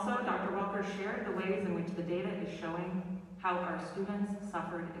 Also, Dr. Welker shared the ways in which the data is showing how our students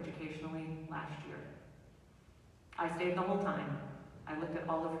suffered educationally last year. I stayed the whole time. I looked at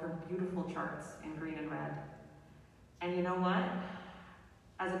all of her beautiful charts in green and red. And you know what?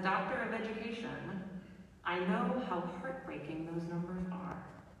 As a doctor of education, I know how heartbreaking those numbers are.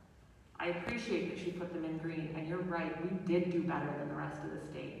 I appreciate that she put them in green, and you're right, we did do better than the rest of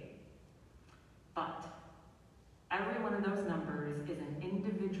the state. But every one of those numbers is an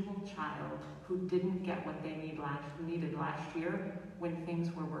individual child who didn't get what they needed last year when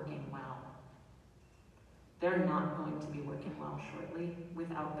things were working well. They're not going to be working well shortly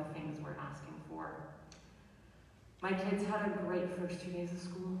without the things we're asking for. My kids had a great first 2 days of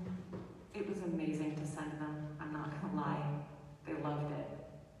school. It was amazing to send them, I'm not gonna lie. They loved it.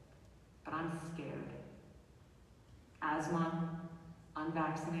 But I'm scared. Asthma,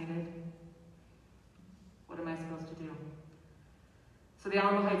 unvaccinated. What am I supposed to do? So the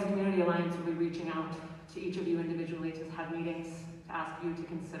Alamo Heights Community Alliance will be reaching out to each of you individually to have meetings to ask you to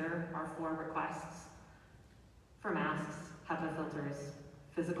consider our 4 requests for masks, HEPA filters,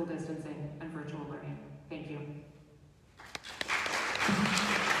 physical distancing, and virtual learning. Thank you.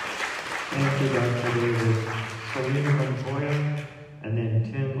 Thank you, Dr. David. Selena Montoya, and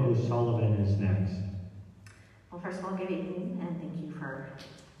then Tim O'Sullivan is next. Well, first of all, good evening, and thank you for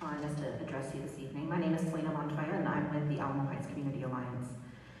allowing us to address you this evening. My name is Selena Montoya, and I'm with the Alamo Heights Community Alliance.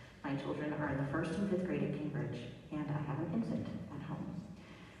 My children are in the 1st and 5th grade at Cambridge, and I have an infant at home.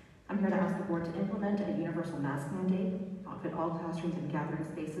 I'm here to ask the board to implement a universal mask mandate, outfit all classrooms and gathering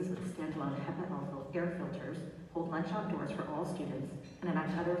spaces with standalone HEPA air filters, hold lunch outdoors for all students, and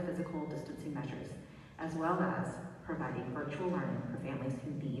enact other physical distancing measures, as well as providing virtual learning for families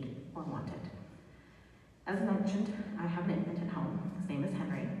who need or want it. As mentioned, I have an infant at home. His name is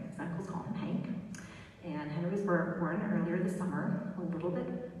Henry. His uncles call him Hank. And Henry was born earlier this summer, a little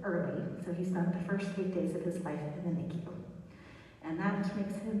bit early, so he spent the first 8 days of his life in the NICU. And that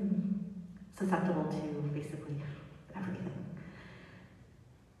makes him susceptible to basically everything.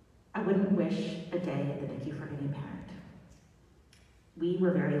 I wouldn't wish a day at the NICU for any parent. We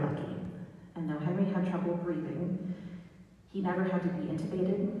were very lucky, and though Henry had trouble breathing, he never had to be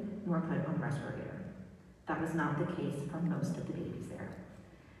intubated nor put on a respirator. That was not the case for most of the babies there,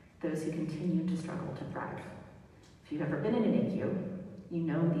 those who continued to struggle to thrive. If you've ever been in a NICU, you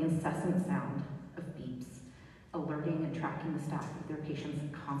know the incessant sound of beeps, alerting and tracking the staff of their patient's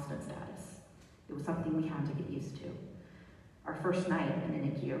constant status. It was something we had to get used to. Our first night in the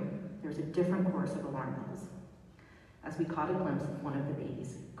NICU, there was a different chorus of alarm bells as we caught a glimpse of one of the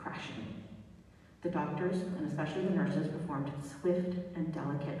babies crashing. The doctors, and especially the nurses, performed swift and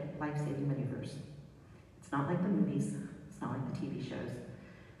delicate life-saving maneuvers. It's not like the movies, it's not like the TV shows,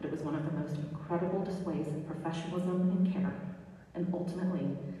 but it was one of the most incredible displays of professionalism and care, and ultimately,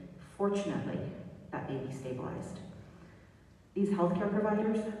 fortunately, that baby stabilized. These healthcare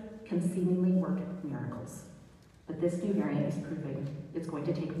providers can seemingly work miracles, but this new variant is proving it's going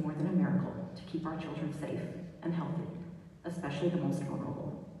to take more than a miracle to keep our children safe and healthy, especially the most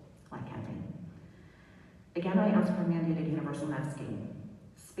vulnerable, like Henry. Again, I ask for mandated universal masking,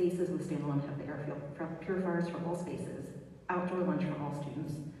 spaces with standalone HEPA air purifiers for all spaces, outdoor lunch for all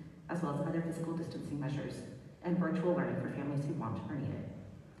students, as well as other physical distancing measures, and virtual learning for families who want or need it.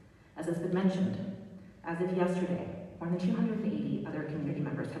 As has been mentioned, as of yesterday, more than 280 other community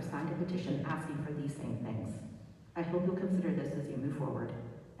members have signed a petition asking for these same things. I hope you'll consider this as you move forward,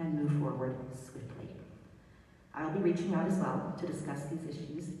 and move forward swiftly. I'll be reaching out as well to discuss these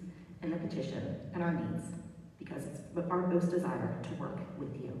issues in the petition and our needs, because it's our most desire to work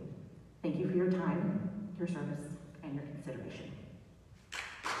with you. Thank you for your time, your service, and your consideration.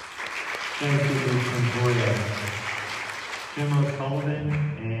 Thank you, Ms. Montoya. Tim O'Sullivan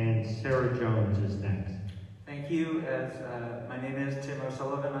and Sarah Jones is next. Thank you. My name is Tim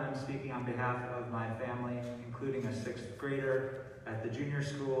O'Sullivan. I'm speaking on behalf of my family, including a 6th grader at the junior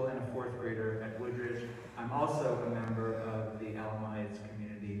school and a 4th grader at Woodridge. I'm also a member of the Alamo Heights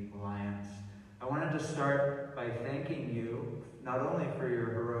Community Alliance. I wanted to start by thanking you, not only for your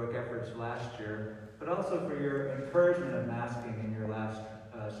heroic efforts last year, but also for your encouragement of masking in your last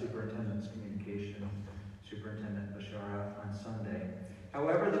superintendent's communication, Superintendent Bashara, on Sunday.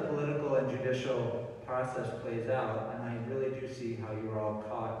 However the political and judicial process plays out, and I really do see how you are all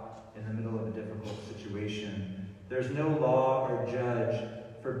caught in the middle of a difficult situation, there's no law or judge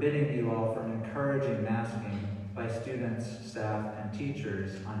forbidding you all from encouraging masking by students, staff, and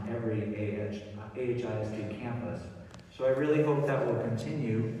teachers on every AHISD campus. So I really hope that will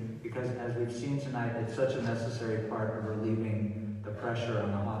continue, because as we've seen tonight, it's such a necessary part of relieving the pressure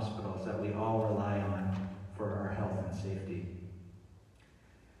on the hospitals that we all rely on for our health and safety.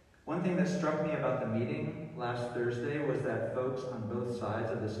 One thing that struck me about the meeting last Thursday was that folks on both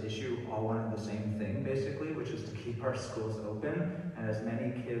sides of this issue all wanted the same thing, basically, which is to keep our schools open and as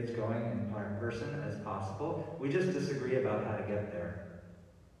many kids going in person as possible. We just disagree about how to get there.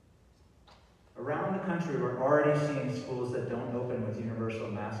 Around the country, we're already seeing schools that don't open with universal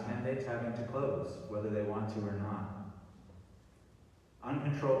mask mandates having to close, whether they want to or not.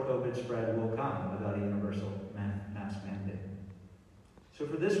 Uncontrolled COVID spread will come without a universal mask mandate. So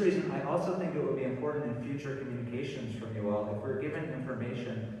for this reason, I also think it would be important in future communications from you all if we're given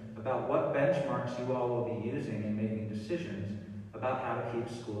information about what benchmarks you all will be using in making decisions about how to keep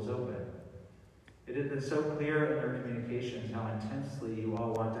schools open. It has been so clear in your communications how intensely you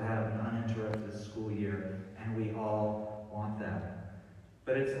all want to have an uninterrupted school year, and we all want that.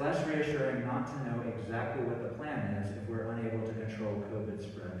 But it's less reassuring not to know exactly what the plan is if we're unable to control COVID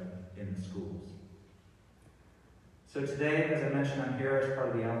spread in the schools. So today, as I mentioned, I'm here as part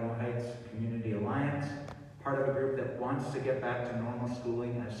of the Alamo Heights Community Alliance, part of a group that wants to get back to normal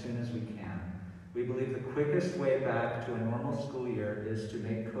schooling as soon as we can. We believe the quickest way back to a normal school year is to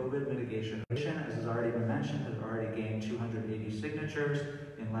make COVID mitigation, as has already been mentioned, has already gained 280 signatures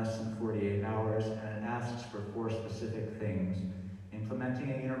in less than 48 hours, and it asks for 4 specific things: implementing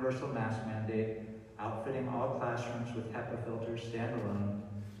a universal mask mandate, outfitting all classrooms with HEPA filters standalone,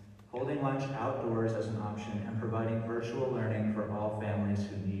 holding lunch outdoors as an option, and providing virtual learning for all families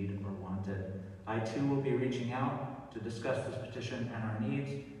who need or want it. I too will be reaching out to discuss this petition and our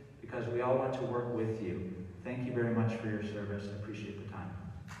needs, because we all want to work with you. Thank you very much for your service. I appreciate the time.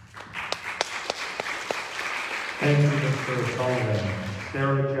 Thank you, Mr. Sullivan.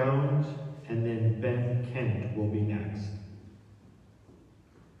 Sarah Jones, and then Ben Kent will be next.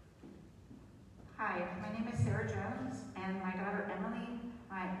 Hi, my name is Sarah Jones, and my daughter Emily,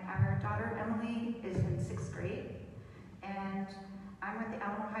 our daughter Emily is in 6th grade, and I'm with the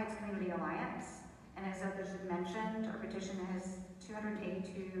Alamo Heights Community Alliance, and as others have mentioned, our petition has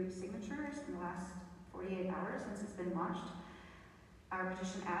 282 signatures in the last 48 hours since it's been launched. Our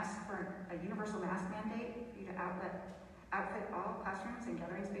petition asks for a universal mask mandate for you to outfit all classrooms and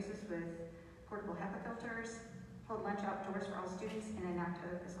gathering spaces with portable HEPA filters, hold lunch outdoors for all students, and enact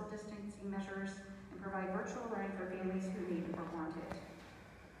physical distancing measures, and provide virtual learning for families who need or want it.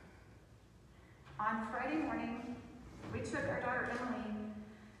 On Friday morning, we took our daughter Emily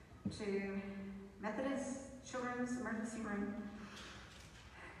to Methodist Children's Emergency Room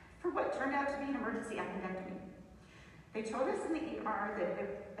for what turned out to be an emergency appendectomy. They told us in the ER that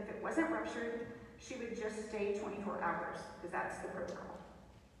if it wasn't ruptured, she would just stay 24 hours, because that's the protocol.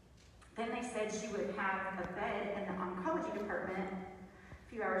 Then they said she would have a bed in the oncology department a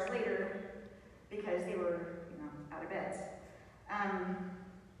few hours later because they were, out of beds.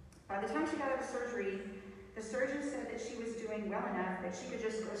 By the time she got out of surgery, the surgeon said that she was doing well enough that she could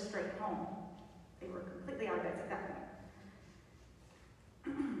just go straight home. They were completely out of beds at that point.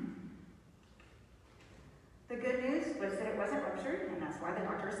 The good news was that it wasn't ruptured, and that's why the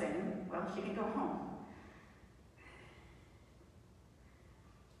doctor was saying, well, she can go home.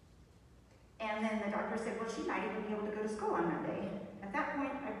 And then the doctor said, well, she might even be able to go to school on Monday. At that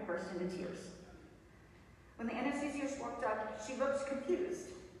point, I burst into tears. When the anesthesiast walked up, she looked confused,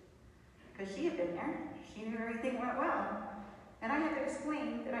 because she had been there. She knew everything went well. And I had to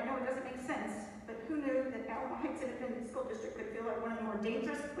explain that I know it doesn't make sense, but who knew that Alamo Heights Independent School District could feel like one of the more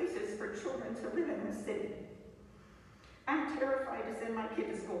dangerous places for children to live in this city. I'm terrified to send my kid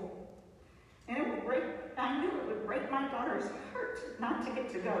to school. And I knew it would break my daughter's heart not to get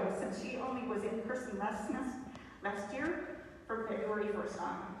to go, since she only was in person last year from February 1st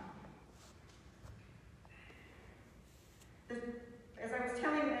on. As I was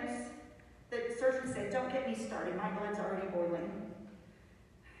telling this, the surgeon said, don't get me started, my blood's already boiling.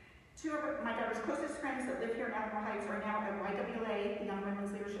 Two of my daughter's closest friends that live here in Alamo Heights are now at YWA, the Young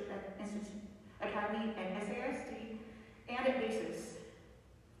Women's Leadership Institute Academy, at SASD, and at BASIS,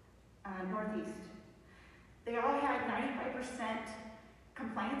 Northeast. They all had 95%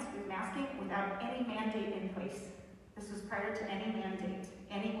 compliance with masking without any mandate in place. This was prior to any mandate,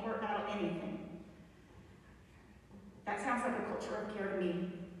 any court battle, anything. That sounds like a culture of care to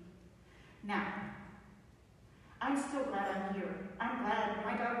me. Now, I'm still glad I'm here. I'm glad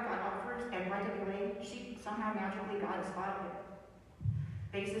my daughter got offers at YWA. She somehow magically got a spot at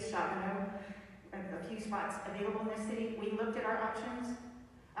BASIS, Chavano, a few spots available in this city. We looked at our options.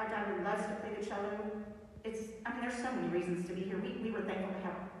 Our daughter loves to play the cello. There's so many reasons to be here. We were thankful to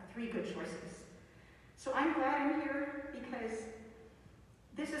have 3 good choices. So I'm glad I'm here because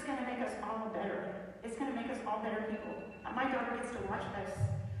this is going to make us all better. It's going to make us all better people. My daughter gets to watch this.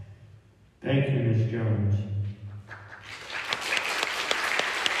 Thank you, Ms. Jones.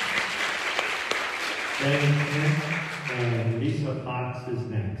 Thank you. And Lisa Fox is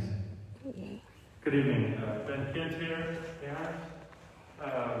next. Good evening. Ben Kent here, parent.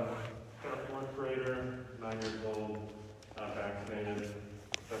 Got a 4th grader, 9 years old, not vaccinated.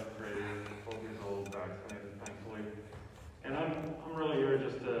 7th grader, 12 years old, vaccinated, thankfully. And I'm really here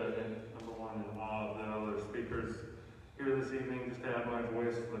just to, number one, in awe of the other speakers here this evening, just to add my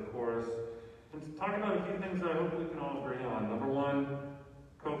voice to the chorus and to talk about a few things that I hope we can all agree on. Number one,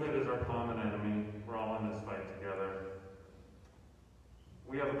 COVID is our common enemy. We're all in this fight together.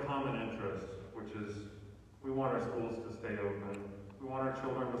 We have a common interest, which is we want our schools to stay open. We want our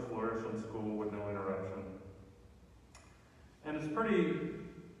children to flourish in school with no interruption. And it's pretty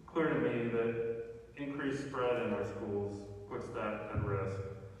clear to me that increased spread in our schools puts that at risk.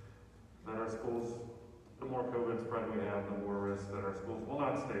 That our schools, the more COVID spread we have, the more risk that our schools will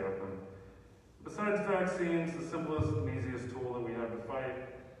not stay open. Besides vaccines, the simplest and easiest tool that we have to fight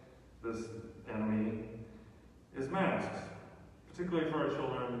this enemy is masks, particularly for our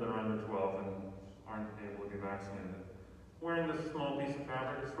children that are under 12 and aren't able to get vaccinated. Wearing this small piece of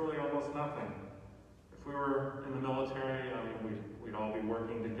fabric is really almost nothing. If we were in the military, we'd all be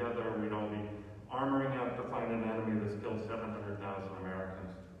working together, we'd all be armoring up to find an enemy that's killed 700,000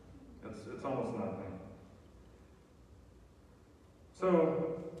 Americans. It's almost nothing. So,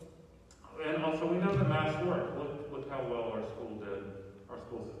 and also we know that masks work. Look how well our school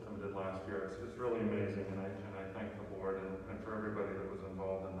system did last year. It's really amazing, and I thank the board and for everybody that was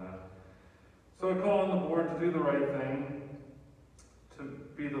involved in that. So I call on the board to do the right thing, to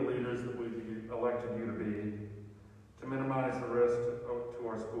be the leaders that we've elected you to be, to minimize the risk to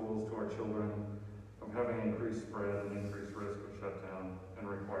our schools, to our children, from having increased spread and increased risk of shutdown and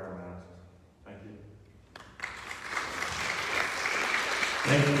require masks. Thank you.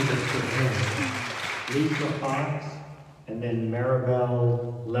 Thank you, Mr. King. Lisa Fox, and then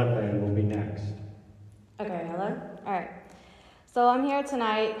Maribel Lepe will be next. Okay, hello? All right. So I'm here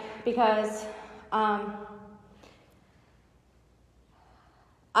tonight because I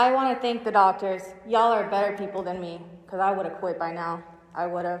want to thank the doctors. Y'all are better people than me, because I would have quit by now. I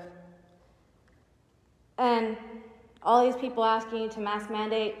would have. And all these people asking you to mask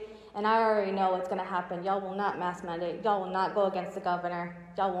mandate, and I already know what's going to happen. Y'all will not mask mandate. Y'all will not go against the governor.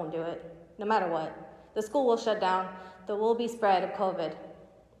 Y'all won't do it, no matter what. The school will shut down. There will be spread of COVID.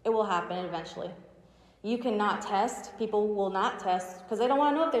 It will happen eventually. You cannot test. People will not test because they don't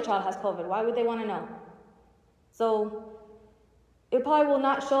want to know if their child has COVID. Why would they want to know? So it probably will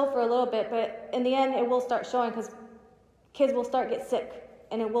not show for a little bit, but in the end, it will start showing because kids will start get sick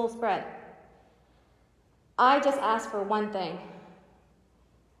and it will spread. I just ask for one thing: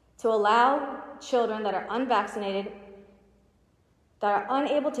 to allow children that are unvaccinated, that are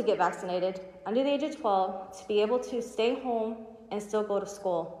unable to get vaccinated, under the age of 12, to be able to stay home and still go to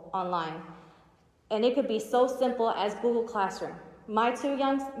school online. And it could be so simple as Google Classroom. My two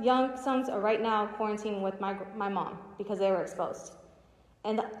young sons are right now quarantining with my mom because they were exposed.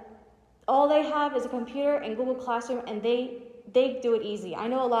 And all they have is a computer and Google Classroom, and they do it easy. I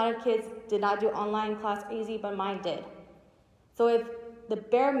know a lot of kids did not do online class easy, but mine did. So if the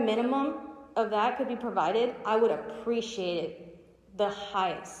bare minimum of that could be provided, I would appreciate it the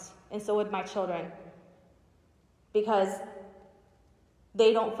highest. And so would my children. Because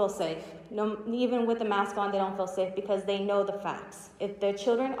they don't feel safe. No, even with the mask on, they don't feel safe because they know the facts. If their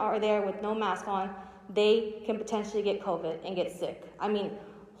children are there with no mask on, they can potentially get COVID and get sick. I mean,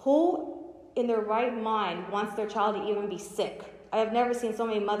 who in their right mind wants their child to even be sick? I have never seen so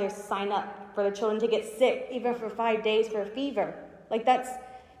many mothers sign up for their children to get sick, even for 5 days for a fever. Like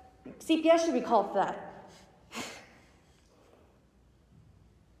CPS should be called for that.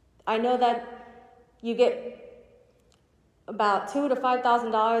 I know that you get about $2,000 to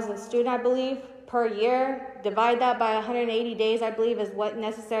 $5,000 a student, I believe, per year. Divide that by 180 days, I believe, is what's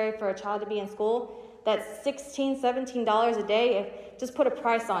necessary for a child to be in school. That's $16, $17 a day. Just put a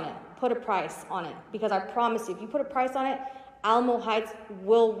price on it. Put a price on it. Because I promise you, if you put a price on it, Alamo Heights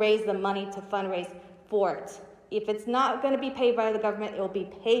will raise the money to fundraise for it. If it's not going to be paid by the government, it will be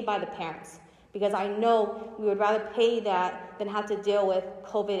paid by the parents. Because I know we would rather pay that than have to deal with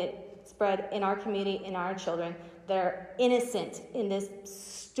COVID spread in our community, in our children that are innocent in this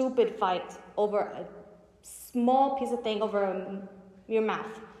stupid fight over a small piece of thing over your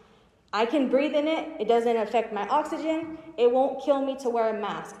mouth. I can breathe in it. It doesn't affect my oxygen. It won't kill me to wear a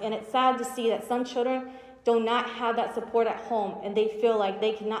mask. And it's sad to see that some children do not have that support at home and they feel like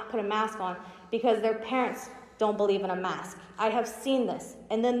they cannot put a mask on because their parents don't believe in a mask. I have seen this.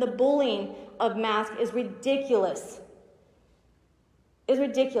 And then the bullying of masks is ridiculous. It's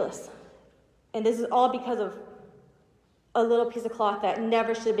ridiculous. And this is all because of a little piece of cloth that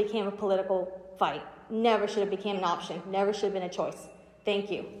never should have became a political fight. Never should have became an option. Never should have been a choice.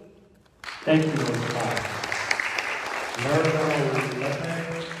 Thank you. Thank you, Ms. Fox. Laura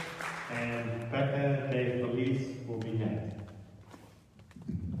Lepner and Becca de Felice will be next.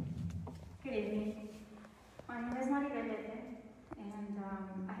 Good evening. My name is Maribel, and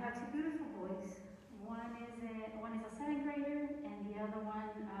I have two beautiful boys. One is a 7th grader, and the other one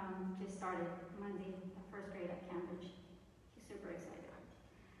just started Monday, first grade at Cambridge. He's super excited.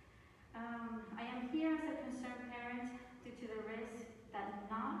 I am here as a concerned parent due to the risk that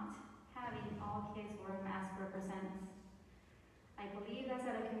not having all kids wear masks represents. I believe that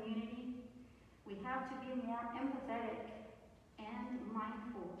as a community, we have to be more empathetic and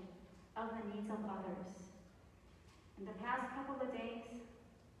mindful of the needs of others. In the past couple of days,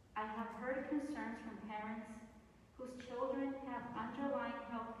 I have heard concerns from parents whose children have underlying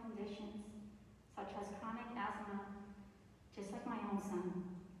health conditions, such as chronic asthma, just like my own son.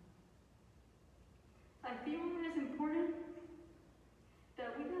 I feel it is important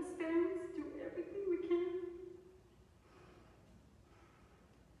that we as parents do everything we can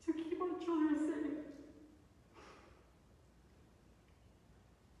to keep our children safe.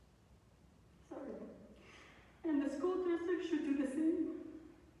 And the school district should do the same.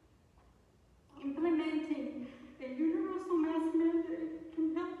 Implementing a universal mask mandate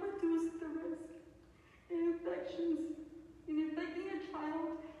can help reduce the risk in infecting a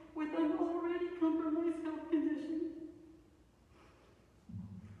child with an already compromised health condition,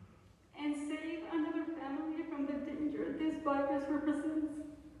 and save another family from the danger this virus represents.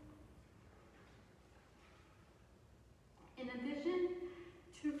 In addition,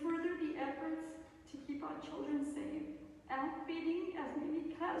 to further the efforts to keep our children safe, outfitting as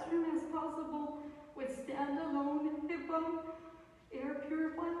many classrooms as possible with standalone HEPA air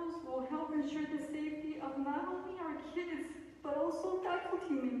purifiers will help ensure the safety of not only our kids, but also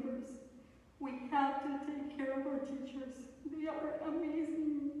faculty members. We have to take care of our teachers. They are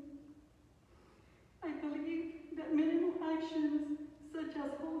amazing. I believe that minimal actions, such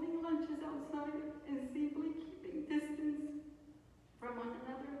as holding lunches outside and simply keeping distance from one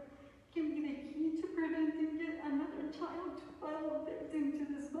another, can be the key to preventing yet another child to fall victim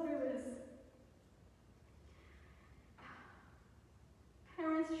to this virus.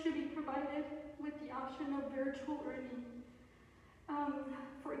 Parents should be provided with the option of virtual learning.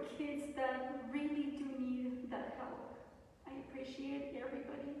 for kids that really do need that help. I appreciate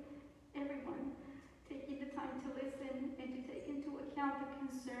everyone taking the time to listen and to take into account the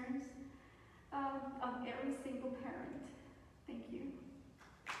concerns of every single parent. Thank you.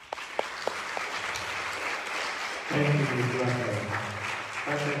 Thank you, Ms. Rucker.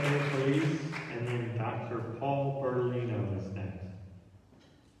 Secretary of Police, and then Dr. Paul Bertolino is next.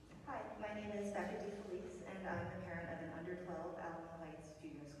 Hi, my name is Dr. DeFelice, and I'm the parent of an under 12 Alamo Heights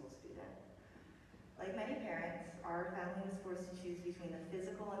junior school student. Like many parents, our family was forced to choose between the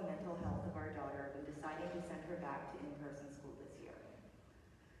physical and mental health of our daughter when deciding to send her back to in-person school this year.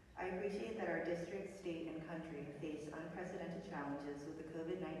 I appreciate that our district, state, and country have faced unprecedented challenges with the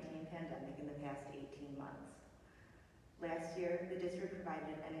COVID-19 pandemic in the past 18 months. Last year, the district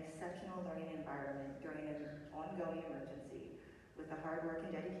provided an exceptional learning environment during an ongoing emergency with the hard work and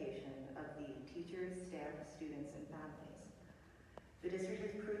dedication of the teachers, staff, students, and families. The district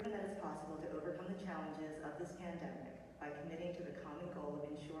has proven that it's possible to overcome the challenges of this pandemic by committing to the common goal of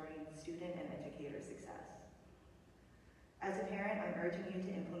ensuring student and educator success. As a parent, I'm urging you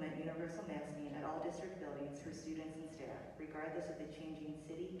to implement universal masking at all district buildings for students and staff, regardless of the changing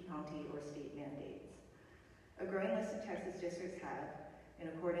city, county, or state mandates. A growing list of Texas districts have, in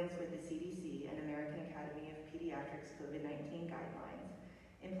accordance with the CDC and American Academy of Pediatrics COVID-19 guidelines,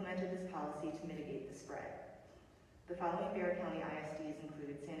 implemented this policy to mitigate the spread. The following Bexar County ISDs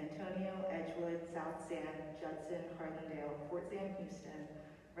include San Antonio, Edgewood, South San, Judson, Harlandale, Fort Sam Houston,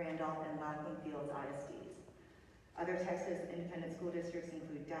 Randolph, and Lackland Fields ISDs. Other Texas independent school districts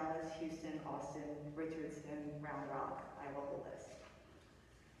include Dallas, Houston, Austin, Richardson, Round Rock. I will the list.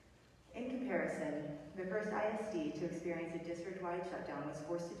 In comparison, the first ISD to experience a district-wide shutdown was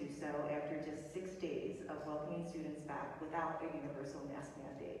forced to do so after just 6 days of welcoming students back without a universal mask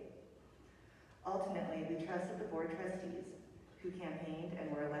mandate. Ultimately, we trust that the board trustees, who campaigned and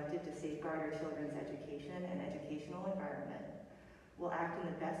were elected to safeguard our children's education and educational environment, will act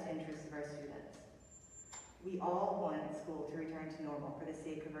in the best interest of our students. We all want school to return to normal for the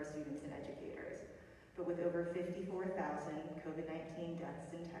sake of our students and educators, but with over 54,000 COVID-19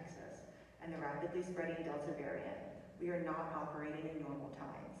 deaths in Texas and the rapidly spreading Delta variant, we are not operating in normal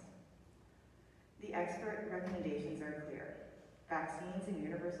times. The expert recommendations are clear. Vaccines and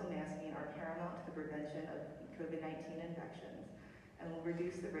universal masking are paramount to the prevention of COVID-19 infections and will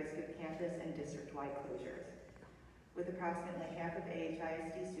reduce the risk of campus and district-wide closures. With approximately half of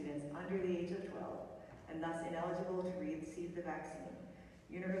AHISD students under the age of 12 and thus ineligible to receive the vaccine,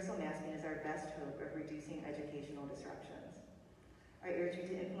 universal masking is our best hope of reducing educational disruptions. I urge you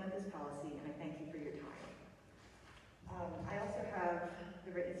to implement this policy, and I thank you for your time. I also have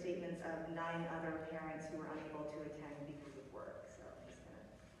the written statements of 9 other parents who were unable to attend because of work, so I'm just going to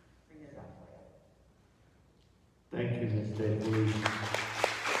bring those up for you. Thank you, Ms. DeFelice.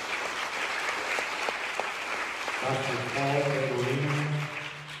 Dr. Paul Bertolino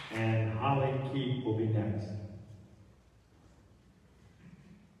and Holly Keith will be next.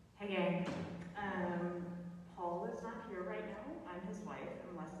 Hey gang, Paul is not here right now. I'm his wife,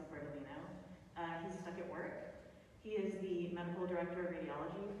 I'm Leslie Bertolino. He's stuck at work. He is the medical director of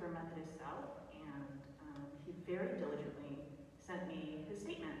radiology for Methodist South, and he very diligently sent me his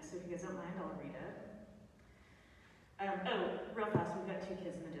statement, so if you guys don't mind, I'll read it. Real fast, we've got 2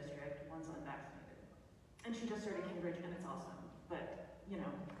 kids in the district, one's unvaccinated. And she just started Cambridge, and it's awesome, but, you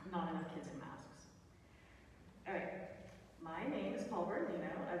know, not enough kids in masks. All right. My name is Paul Bertolino.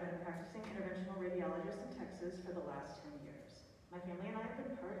 I've been a practicing interventional radiologist in Texas for the last 10 years. My family and I have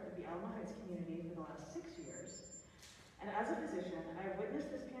been part of the Alamo Heights community for the last 6 years. And as a physician, I have witnessed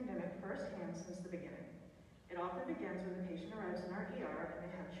this pandemic firsthand since the beginning. It often begins when the patient arrives in our ER and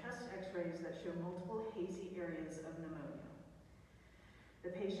they have chest x-rays that show multiple hazy areas of pneumonia.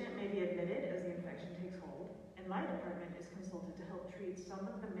 The patient may be admitted as the infection takes hold, and my department is consulted to help treat some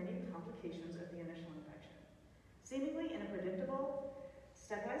of the many complications of the initial infection. Seemingly in a predictable,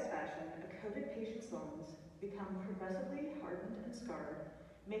 stepwise fashion, a COVID patient's lungs become progressively hardened and scarred,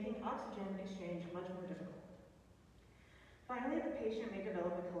 making oxygen exchange much more difficult. Finally, the patient may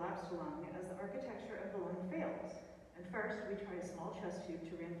develop a collapsed lung as the architecture of the lung fails, and first we try a small chest tube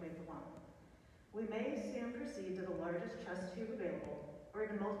to reinflate the lung. We may soon proceed to the largest chest tube available, or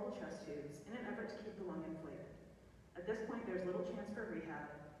even multiple chest tubes, in an effort to keep the lung inflated. At this point, there's little chance for rehab,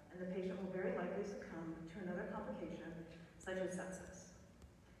 and the patient will very likely succumb to another complication, such as sepsis.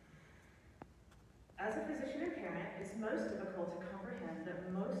 As a physician and parent, it's most difficult to comprehend that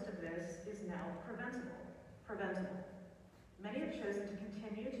most of this is now preventable. Many have chosen to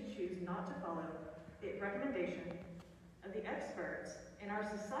continue to choose not to follow the recommendation of the experts in our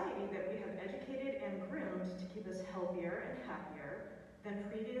society that we have educated and groomed to keep us healthier and happier than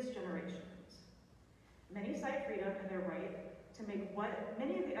previous generations. Many cite freedom and their right to make what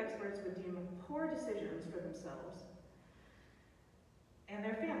many of the experts would deem poor decisions for themselves and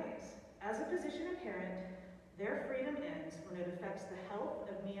their families. As a physician and parent, their freedom ends when it affects the health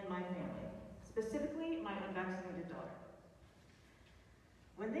of me and my family, specifically my unvaccinated daughter.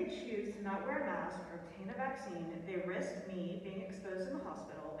 When they choose to not wear a mask or obtain a vaccine, they risk me being exposed in the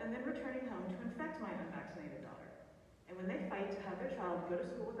hospital and then returning home to infect my unvaccinated daughter. And when they fight to have their child go to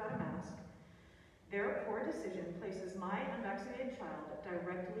school without a mask, their poor decision places my unvaccinated child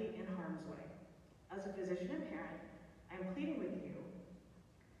directly in harm's way. As a physician and parent, I am pleading with you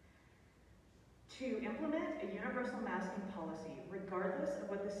to implement a universal masking policy regardless of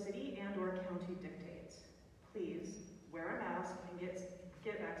what the city and or county dictates. Please wear a mask and get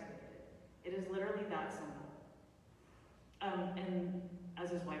vaccinated. It is literally that simple. And as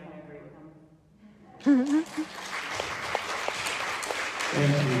his wife, I agree with him.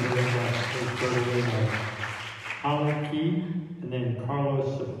 Thank you very much. Let's go to Alan Key, and then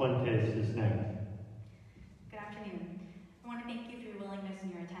Carlos Cifuentes is next. Good afternoon. I want to thank you for your willingness and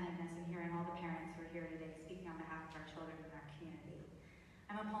your attentiveness in hearing all the parents who are here today speaking on behalf of our children in our community.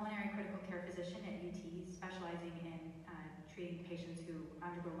 I'm a pulmonary critical care physician at UT, specializing in treating patients who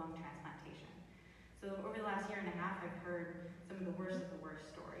undergo lung transplantation. So over the last year and a half, I've heard some of the worst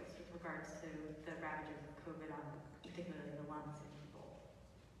stories with regards to the ravages of COVID on particularly the lungs in people.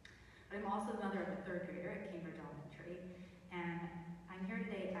 But I'm also the mother of a third grader at Cambridge Elementary, and I'm here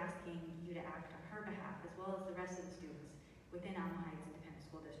today asking you to act on her behalf, as well as the rest of the students within Alamo Heights Independent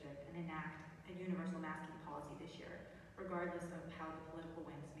School District, and enact a universal masking policy this year, regardless of how the political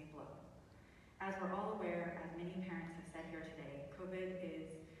winds may blow. As we're all aware, as many parents have said here today, COVID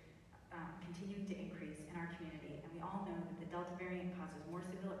is continuing to increase in our community, and we all know that the Delta variant causes more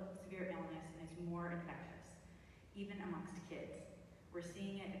severe illness and is more infectious, even amongst kids. We're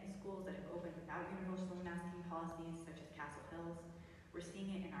seeing it in schools that have opened without universal masking policies, such as Castle Hills. We're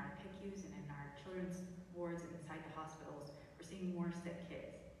seeing it in our PICUs and in our children's wards and inside the hospitals. We're seeing more sick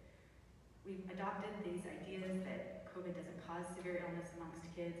kids. We've adopted these ideas that COVID doesn't cause severe illness amongst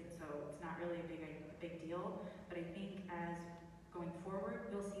kids, and so it's not really a big deal. But I think as going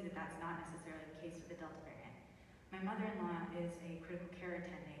forward, we'll see that that's not necessarily the case with the Delta variant. My mother-in-law is a critical care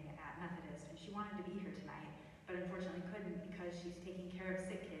attending at Methodist, and she wanted to be here tonight, but unfortunately couldn't because she's taking care of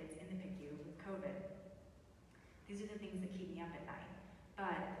sick kids in the PICU with COVID. These are the things that keep me up at night.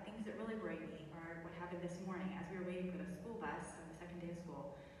 But the things that really worry me are what happened this morning as we were waiting for the school bus on the second day of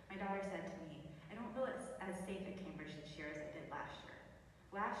school. My daughter said to me, "I don't feel as safe at Cambridge this year as I did last year."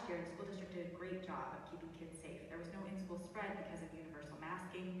 Last year, the school district did a great job of keeping kids safe. There was no in-school spread because of universal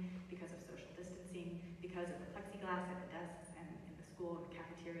masking, because of social distancing, because of the plexiglass at the desks and in the school and the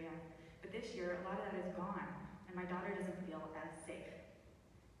cafeteria. But this year, a lot of that is gone, and my daughter doesn't feel as safe.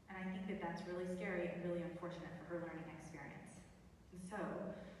 And I think that that's really scary and really unfortunate for her learning experience. And so,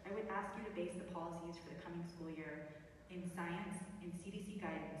 I would ask you to base the policies for the coming school year in science, in CDC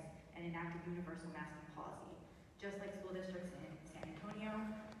guidance, and enact a universal masking policy, just like school districts in San Antonio,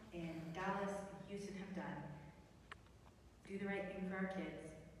 in Dallas, and Houston have done. Do the right thing for our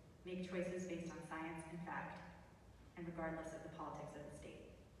kids, make choices based on science and fact, and regardless of the politics of the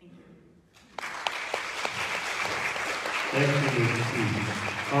state. Thank you. Thank you,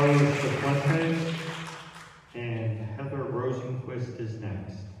 Carlos Cifuentes, and Heather Rosenquist is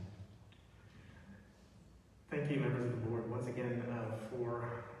next. Thank you, members of the board, once again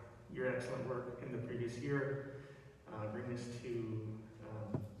for your excellent work in the previous year, bringing us to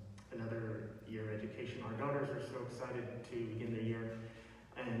another year of education. Our daughters are so excited to begin the year,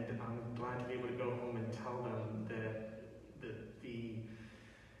 and I'm glad to be able to go home and tell them that the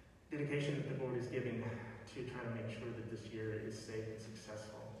dedication that the board is giving to try to make sure that this year is safe and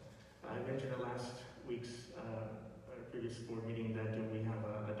successful. I mentioned at last week's previous board meeting that we have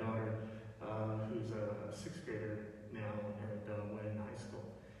a daughter who's a sixth grader now at Wayne High School.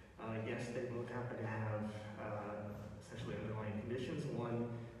 Yes, they both happen to have essentially underlying conditions. One,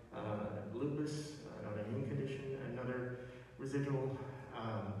 lupus, an autoimmune condition, another residual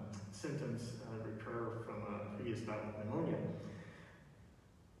symptoms recur from a previous bout of pneumonia.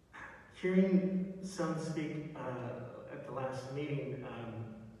 Hearing some speak at the last meeting,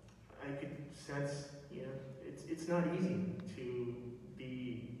 I could sense, it's not easy to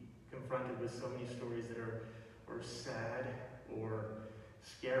be confronted with so many stories that are sad or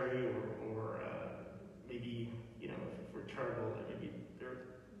scary or maybe, if we're charitable, maybe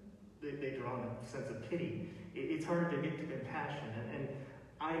they draw on a sense of pity. It's hard to get to compassion, and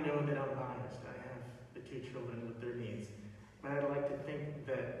I know that I'm biased. I have the two children with their needs, but I'd like to think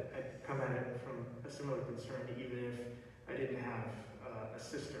that I'd come at it from a similar concern, even if I didn't have a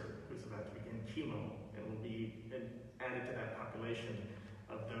sister who's about to begin chemo and will be added to that population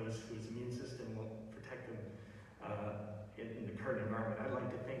of those whose immune system will protect them in the current environment. I'd like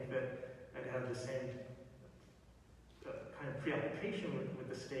to think that I'd have the same kind of preoccupation with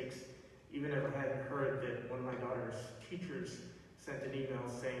the stakes, even if I hadn't heard that one of my daughter's teachers sent an email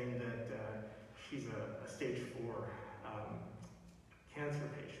saying that she's a stage 4 cancer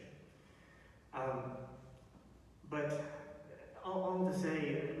patient. But all to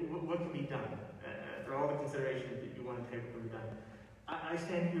say, what can be done? For all the considerations that you want to take, what can be done? I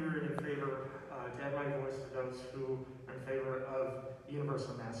stand here in favor to add my voice to those who are in favor of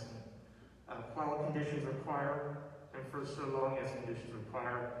universal masking. While conditions require, and for so long as conditions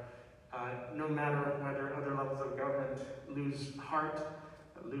require, no matter whether other levels of government lose heart,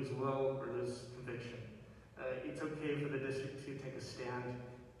 lose will, or lose conviction. It's okay for the district to take a stand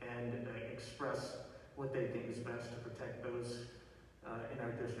and express what they think is best to protect those in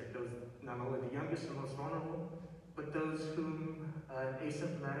our district, those not only the youngest and most vulnerable, but those whom an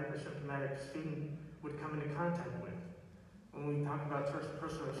asymptomatic or symptomatic student would come into contact with. When we talk about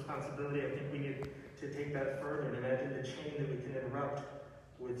personal responsibility, I think we need to take that further and imagine the chain that we can interrupt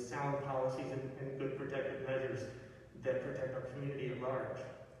with sound policies and good protective measures that protect our community at large.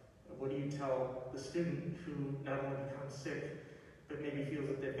 What do you tell the student who not only becomes sick, but maybe feels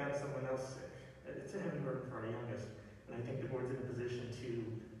that they've got someone else sick? It's a heavy burden for our youngest, and I think the board's in a position to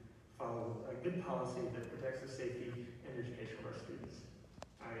follow a good policy that protects the safety and education of our students.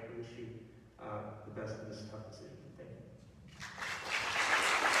 I wish you the best in this tough decision. Thank you.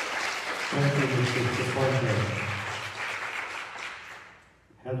 Thank you, Mr. Chipotle.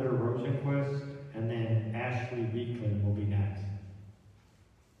 Heather Rosenquist, and then Ashley Beekman will be next.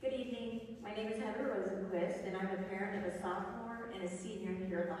 Good evening. My name is Heather Rosenquist, and I'm a parent of a sophomore and a senior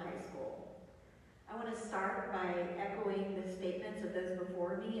here at the high school. I want to start by echoing the statements of those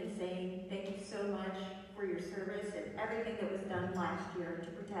before me and saying thank you so much for your service and everything that was done last year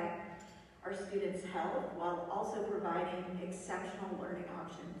to protect our students' health while also providing exceptional learning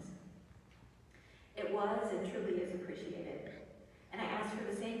options. It was and truly is appreciated. And I ask for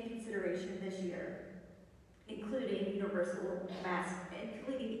the same consideration this year, including a universal mask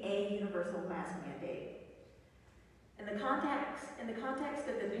mandate. In the context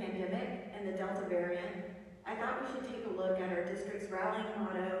of the pandemic and the Delta variant, I thought we should take a look at our district's rallying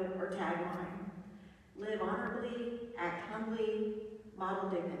motto or tagline: live honorably, act humbly, model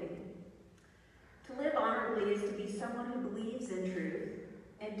dignity. To live honorably is to be someone who believes in truth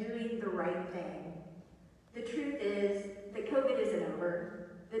and doing the right thing. The truth is that COVID isn't over.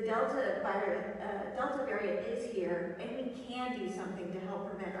 The Delta variant is here, and we can do something to help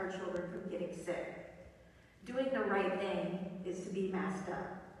prevent our children from getting sick. Doing the right thing is to be masked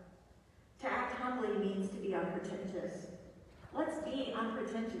up. To act humbly means to be unpretentious. Let's be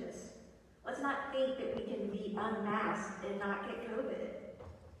unpretentious. Let's not think that we can be unmasked and not get COVID.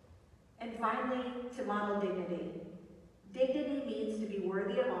 And finally, to model dignity. Dignity means to be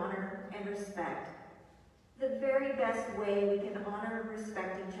worthy of honor and respect. The very best way we can honor and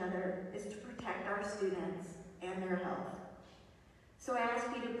respect each other is to protect our students and their health. So I ask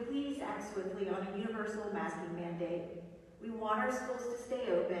you to please act swiftly on a universal masking mandate. We want our schools to stay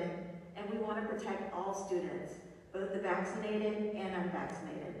open, and we want to protect all students, both the vaccinated and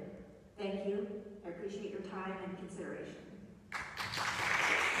unvaccinated. Thank you. I appreciate your time and consideration.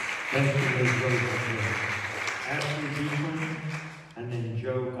 Thank you, Ms. Rosenquist. Ashley Beekman, and then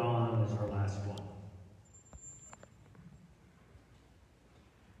Joe Gahn is our last one.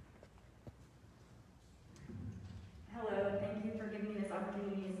 Hello, thank you for giving me this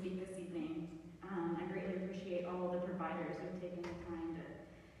opportunity to speak this evening. I greatly appreciate all the providers who have taken the time to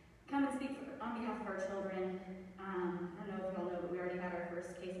come and speak on behalf of our children. I don't know if you all know, but we already had our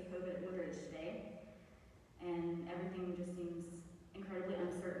first case of COVID at Woodridge today, and everything just seems incredibly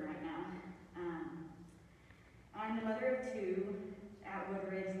uncertain right now. I'm the mother of two at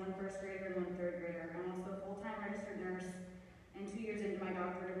Woodridge. One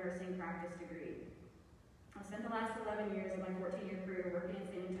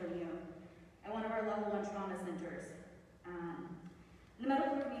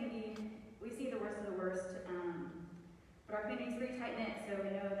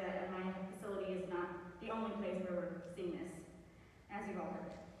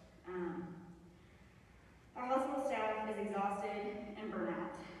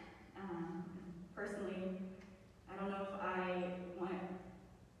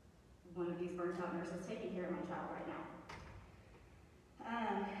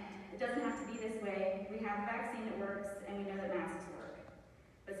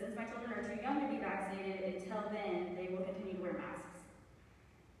vaccinated. Until then, they will continue to wear masks.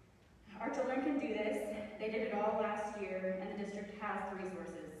 Our children can do this. They did it all last year, and the district has the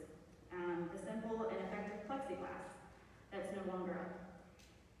resources. The simple and effective plexiglass that's no longer up.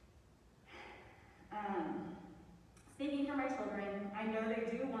 Speaking for my children, I know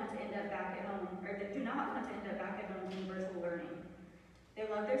they do want to end up back at home, or they do not want to end up back at home doing virtual learning. They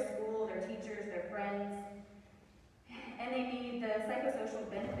love their school, their teachers, their friends, and they need the psychosocial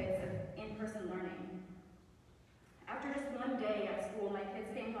benefits of in-person learning. After just one day at school, my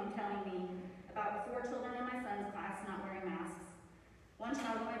kids came home telling me about 4 children in my son's class not wearing masks, 1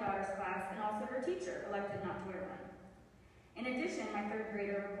 child in my daughter's class, and also her teacher elected not to wear one. In addition, my 3rd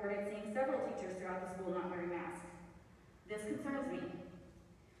grader reported seeing several teachers throughout the school not wearing masks. This concerns me.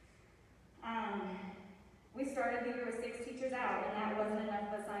 We started the year with 6 teachers out, and that wasn't enough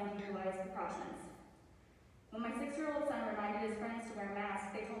of a sign to utilize precautions. When my 6-year-old son reminded his friends to wear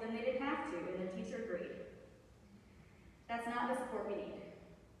masks, they told him they didn't have to, and the teacher agreed. That's not the support we need.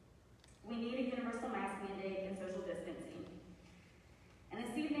 We need a universal mask mandate and social distancing. And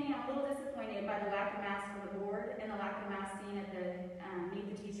this evening, I'm a little disappointed by the lack of masks from the board and the lack of masks seen at the Meet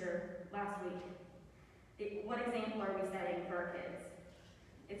the Teacher last week. What example are we setting for our kids?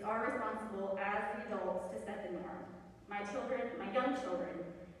 It's our responsible as the adults to set the norm. My children, my young children,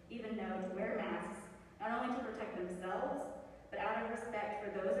 even know to wear masks, not only to protect themselves, but out of respect for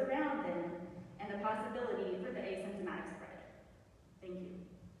those around them and the possibility for the asymptomatic spread. Thank you.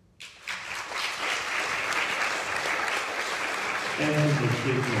 Thank you, Ms.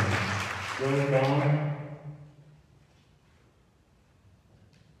 Speaker. Rose Bond.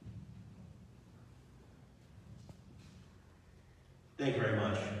 Thank you very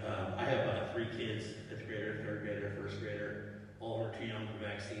much. I have 3 kids, 5th grader, 3rd grader, 1st grader. All are too young for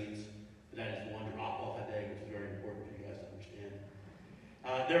vaccines. But that is one drop-off a day, which is very important for you guys to understand.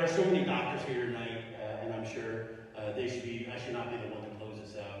 There are so many doctors here tonight, and I'm sure I should not be the one to close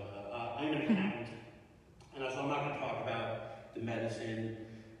this out. I'm an accountant, and so I'm not going to talk about the medicine,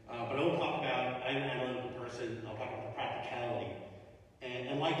 but I will talk about, I'm an analytical person, I'll talk about the practicality.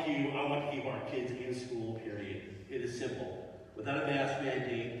 And like you, I want to keep our kids in school, period. It is simple. Without a mask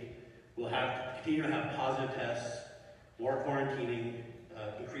mandate, we'll have to continue to have positive tests, more quarantining,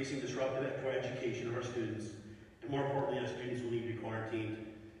 increasing disruptive to our education of our students, and more importantly, our students will need to be quarantined.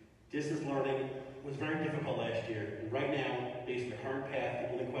 Distance learning was very difficult last year, and right now, based on the current path,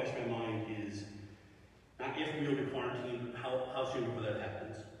 the only question in my mind is not if we will be quarantined, how soon before that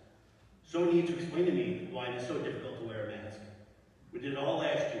happens. Someone needs to explain to me why it is so difficult to wear a mask. We did it all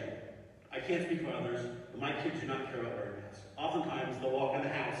last year. I can't speak for others, but my kids do not care about wearing masks. Oftentimes, they'll walk in the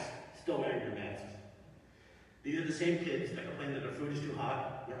house still wearing their masks. These are the same kids that complain that their food is too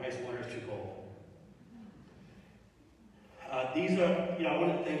hot, their ice water is too cold. I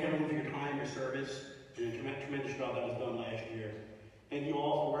want to thank everyone for your time, your service, and the tremendous job that was done last year. Thank you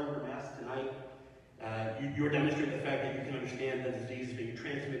all for wearing your masks tonight. You're demonstrating the fact that you can understand that disease is being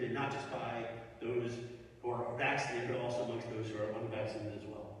transmitted not just by those who are vaccinated, but also amongst those who are unvaccinated as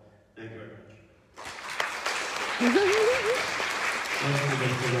well. Thank you very much. Thank you,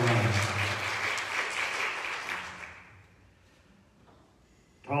 Mr. Ryan.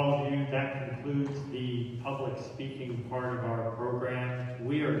 To all of you, that concludes the public speaking part of our program.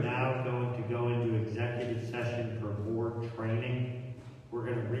 We are now going to go into executive session for board training. We're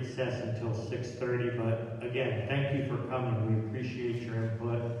going to recess until 6:30, but again, thank you for coming. We appreciate your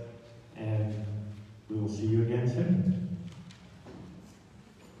input, and we will see you again soon.